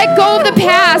 Let go of the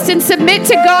past and submit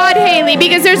to God, Haley,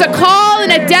 because there's a call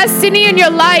and a destiny in your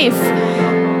life.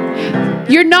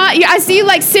 I see you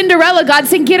like Cinderella. God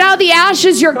saying, get out of the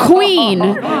ashes. You're a queen.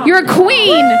 You're a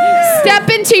queen. Step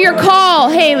into your call,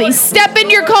 Haley. Step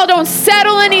into your call. Don't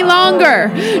settle any longer.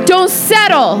 Don't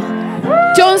settle.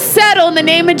 Don't settle in the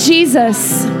name of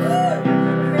Jesus.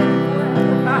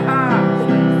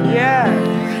 Yeah.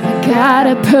 I got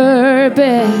a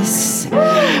purpose.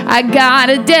 I got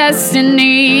a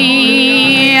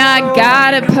destiny. I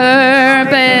got a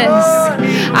purpose.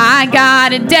 I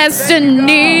got a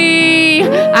destiny.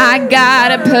 I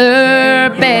got a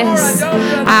purpose.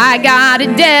 I got a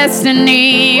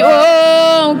destiny.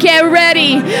 Oh, get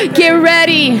ready. Get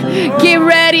ready. Get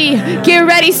ready. Get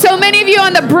ready. So many of you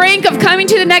on the brink of coming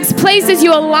to the next place as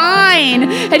you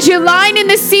align. As you align in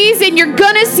this season, you're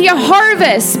going to see a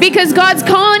harvest because God's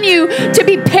calling you to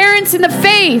be parents in the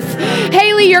faith.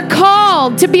 Haley, you're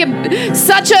called to be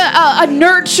such a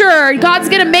nurturer. God's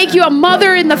going to make you a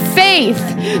mother in the faith.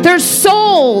 There's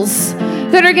souls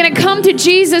that are going to come to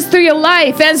Jesus through your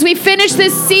life. As we finish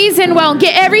this season well and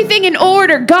get everything in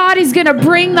order, God is going to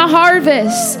bring the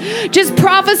harvest. Just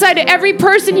prophesy to every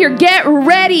person here, get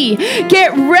ready.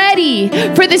 Get ready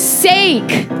for the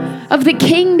sake of the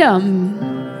kingdom.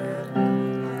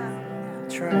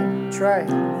 Try.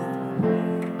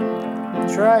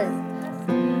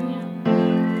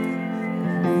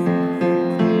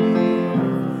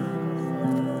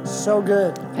 So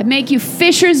good. I make you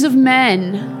fishers of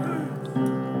men.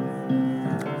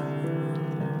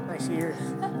 nice ears.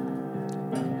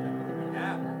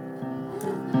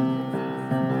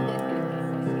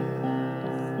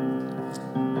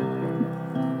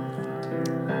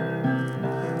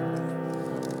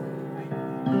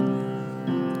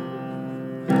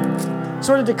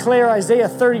 Sort of declare Isaiah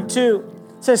 32.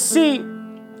 It says, see,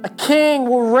 a king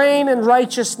will reign in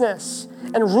righteousness,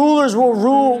 and rulers will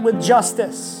rule with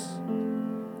justice.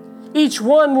 Each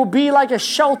one will be like a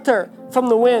shelter from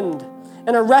the wind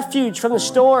and a refuge from the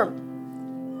storm.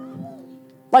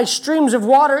 Like streams of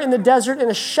water in the desert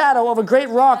and a shadow of a great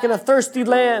rock in a thirsty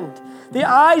land. The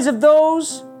eyes of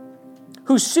those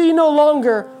who see no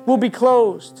longer will be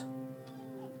closed.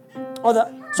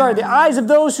 The eyes of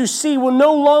those who see will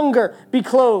no longer be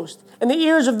closed, and the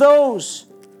ears of those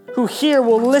who hear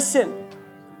will listen.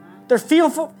 Their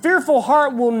fearful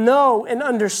heart will know and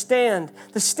understand.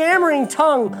 The stammering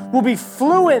tongue will be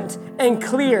fluent and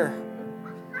clear.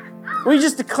 We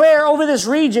just declare over this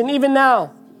region, even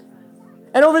now,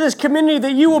 and over this community,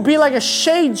 that you will be like a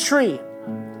shade tree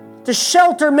to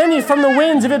shelter many from the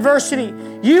winds of adversity.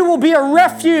 You will be a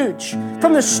refuge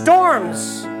from the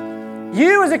storms.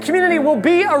 You as a community will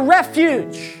be a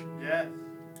refuge. Yes.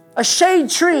 A shade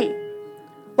tree,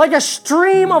 like a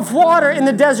stream of water in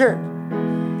the desert.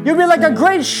 You'll be like a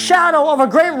great shadow of a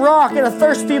great rock in a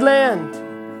thirsty land.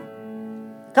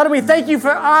 God, we thank you for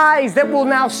eyes that will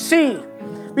now see.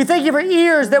 We thank you for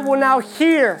ears that will now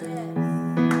hear.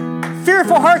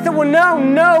 Fearful hearts that will now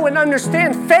know and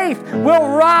understand. Faith will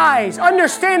rise.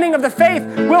 Understanding of the faith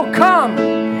will come.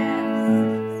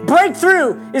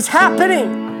 Breakthrough is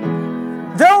happening.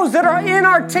 Those that are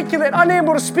inarticulate,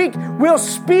 unable to speak, will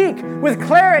speak with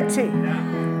clarity.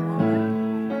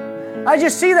 I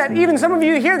just see that even some of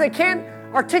you here that can't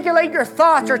articulate your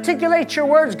thoughts, articulate your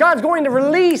words, God's going to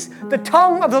release the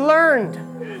tongue of the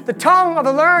learned. The tongue of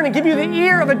the learned, and give you the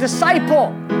ear of a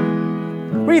disciple.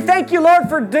 We thank you, Lord,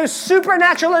 for this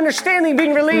supernatural understanding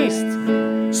being released.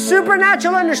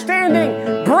 Supernatural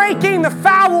understanding, breaking the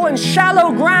foul and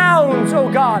shallow grounds,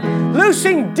 oh God.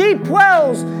 Loosing deep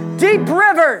wells, deep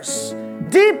rivers,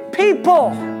 deep people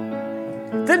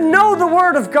that know the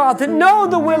Word of God, that know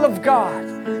the will of God.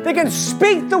 They can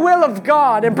speak the will of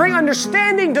God and bring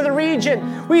understanding to the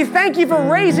region. We thank you for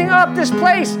raising up this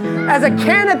place as a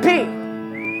canopy,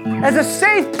 as a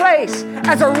safe place,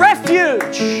 as a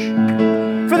refuge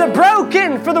for the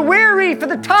broken, for the weary, for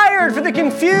the tired, for the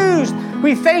confused.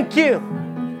 We thank you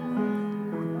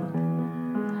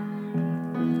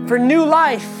for new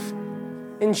life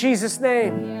in Jesus'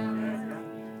 name.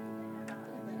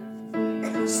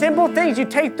 Simple things. You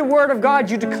take the Word of God,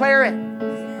 you declare it.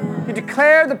 You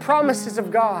declare the promises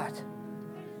of God.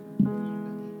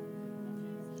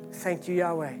 Thank you,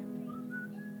 Yahweh.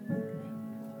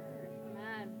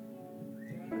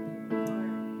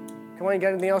 Come on, you got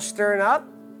anything else stirring up?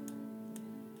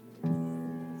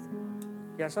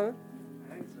 You got something?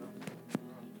 I think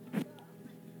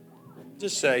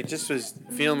so. Just was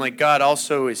feeling like God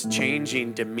also is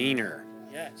changing demeanor.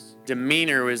 Yes.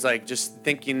 Demeanor was like just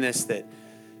thinking this, that,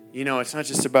 you know, it's not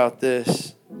just about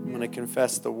this. I'm going to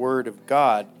confess the Word of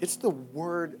God. It's the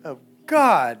Word of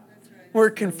God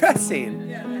we're confessing.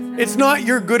 It's not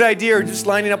your good idea or just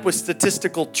lining up with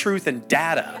statistical truth and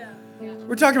data.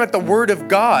 We're talking about the Word of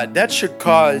God. That should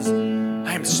cause,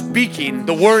 I'm speaking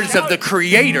the words of the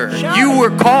Creator. You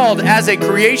were called as a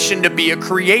creation to be a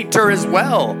creator as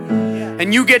well.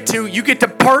 And you get to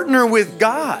partner with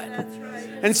God.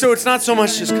 And so it's not so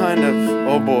much just kind of,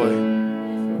 oh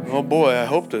boy, I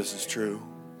hope this is true.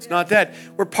 It's not that.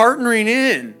 We're partnering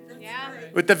in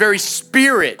with the very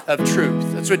Spirit of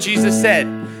truth. That's what Jesus said.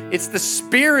 It's the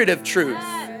Spirit of truth.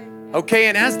 Okay,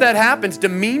 and as that happens,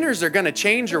 demeanors are going to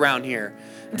change around here.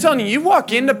 I'm telling you, you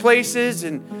walk into places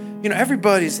and,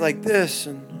 everybody's like this.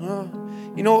 And,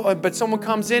 but someone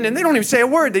comes in and they don't even say a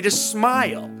word. They just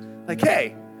smile. Like,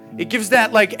 hey. It gives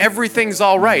that like everything's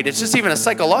all right. It's just even a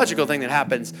psychological thing that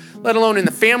happens, let alone in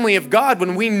the family of God,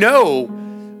 when we know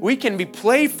we can be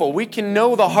playful. We can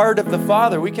know the heart of the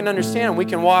Father. We can understand. We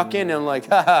can walk in and like,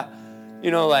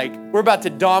 we're about to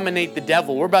dominate the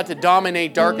devil. We're about to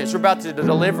dominate darkness. We're about to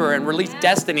deliver and release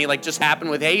destiny like just happened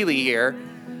with Haley here.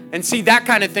 And see, that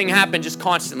kind of thing happen just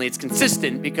constantly. It's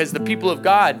consistent because the people of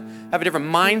God have a different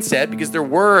mindset because their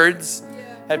words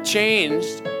have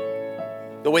changed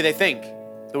the way they think,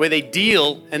 the way they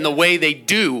deal, and the way they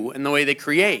do, and the way they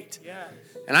create. Yeah.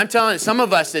 And I'm telling you, some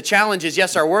of us, the challenge is,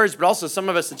 yes, our words, but also some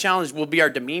of us, the challenge will be our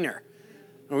demeanor.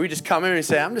 And we just come in and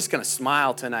say, I'm just going to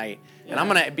smile tonight. Yeah. And I'm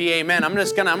going to be amen. I'm going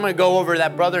to go over to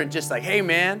that brother and just like, hey,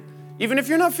 man, even if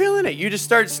you're not feeling it, you just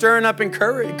start stirring up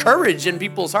courage in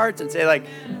people's hearts and say like,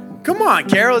 come on,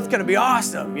 Carol, it's going to be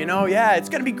awesome. Yeah, it's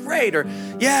going to be great. Or,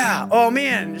 yeah, oh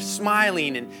man, just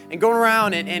smiling and going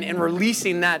around and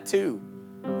releasing that too.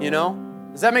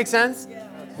 Does that make sense? Yeah.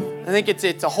 I think it's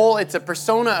a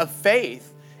persona of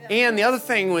faith. And the other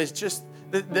thing was just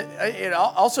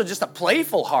also just a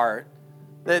playful heart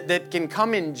that can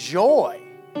come in joy,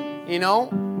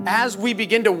 as we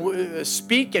begin to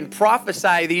speak and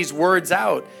prophesy these words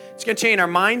out. It's going to change our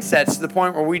mindsets to the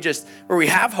point where we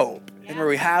have hope and where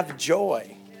we have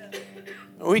joy.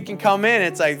 We can come in,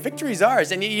 it's like victory's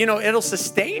ours, and it'll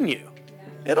sustain you.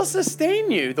 It'll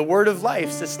sustain you. The word of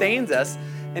life sustains us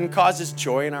and causes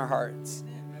joy in our hearts.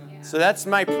 So that's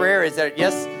my prayer, is that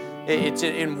yes, it's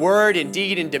in word, in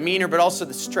deed, in demeanor, but also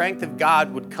the strength of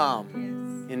God would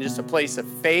come in just a place of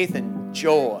faith and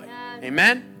joy.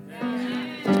 Amen?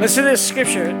 Listen to this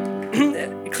scripture.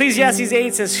 Ecclesiastes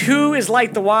 8 says, who is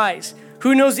like the wise?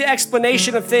 Who knows the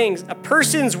explanation of things? A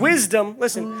person's wisdom,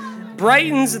 listen,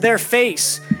 brightens their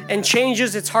face and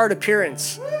changes its hard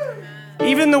appearance.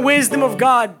 Even the wisdom of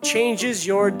God changes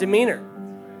your demeanor.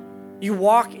 You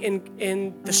walk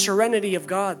in the serenity of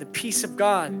God, the peace of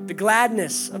God, the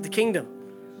gladness of the kingdom.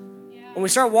 When we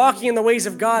start walking in the ways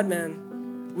of God,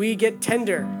 man, we get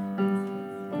tender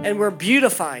and we're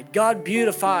beautified. God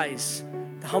beautifies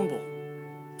the humble.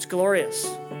 It's glorious.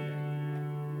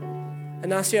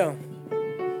 Ignacio.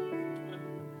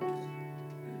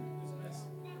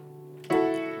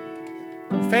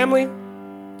 Family, Maybe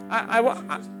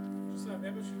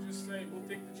we should just say we'll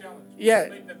take the challenge. Yeah.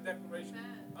 Make that declaration.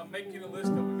 I'm making a list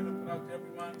that we're going to put out to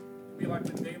everyone. It'll be like a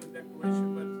daily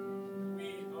declaration, but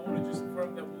I want to just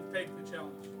affirm that we'll take the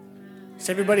challenge. Does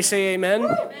everybody say amen?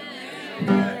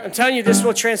 Amen? I'm telling you, this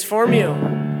will transform you.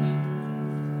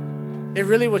 It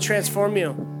really will transform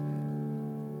you.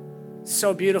 It's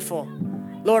so beautiful.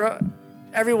 Lord,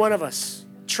 every one of us,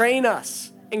 train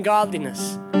us in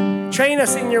godliness. Train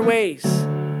us in your ways.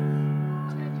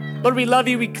 Lord, we love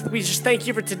you. We just thank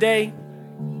you for today.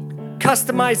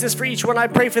 Customize this for each one. I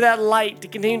pray for that light to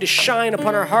continue to shine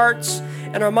upon our hearts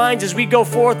and our minds as we go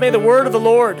forth. May the word of the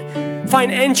Lord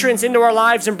find entrance into our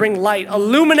lives and bring light.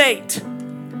 Illuminate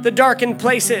the darkened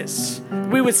places.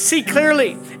 We would see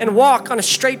clearly and walk on a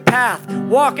straight path.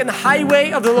 Walk in the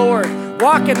highway of the Lord.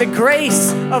 Walk in the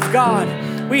grace of God.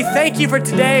 We thank you for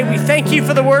today. We thank you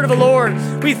for the word of the Lord.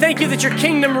 We thank you that your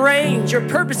kingdom reigns, your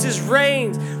purposes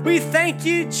reigns. We thank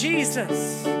you,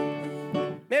 Jesus.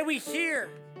 May we hear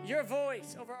your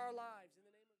voice over our lives.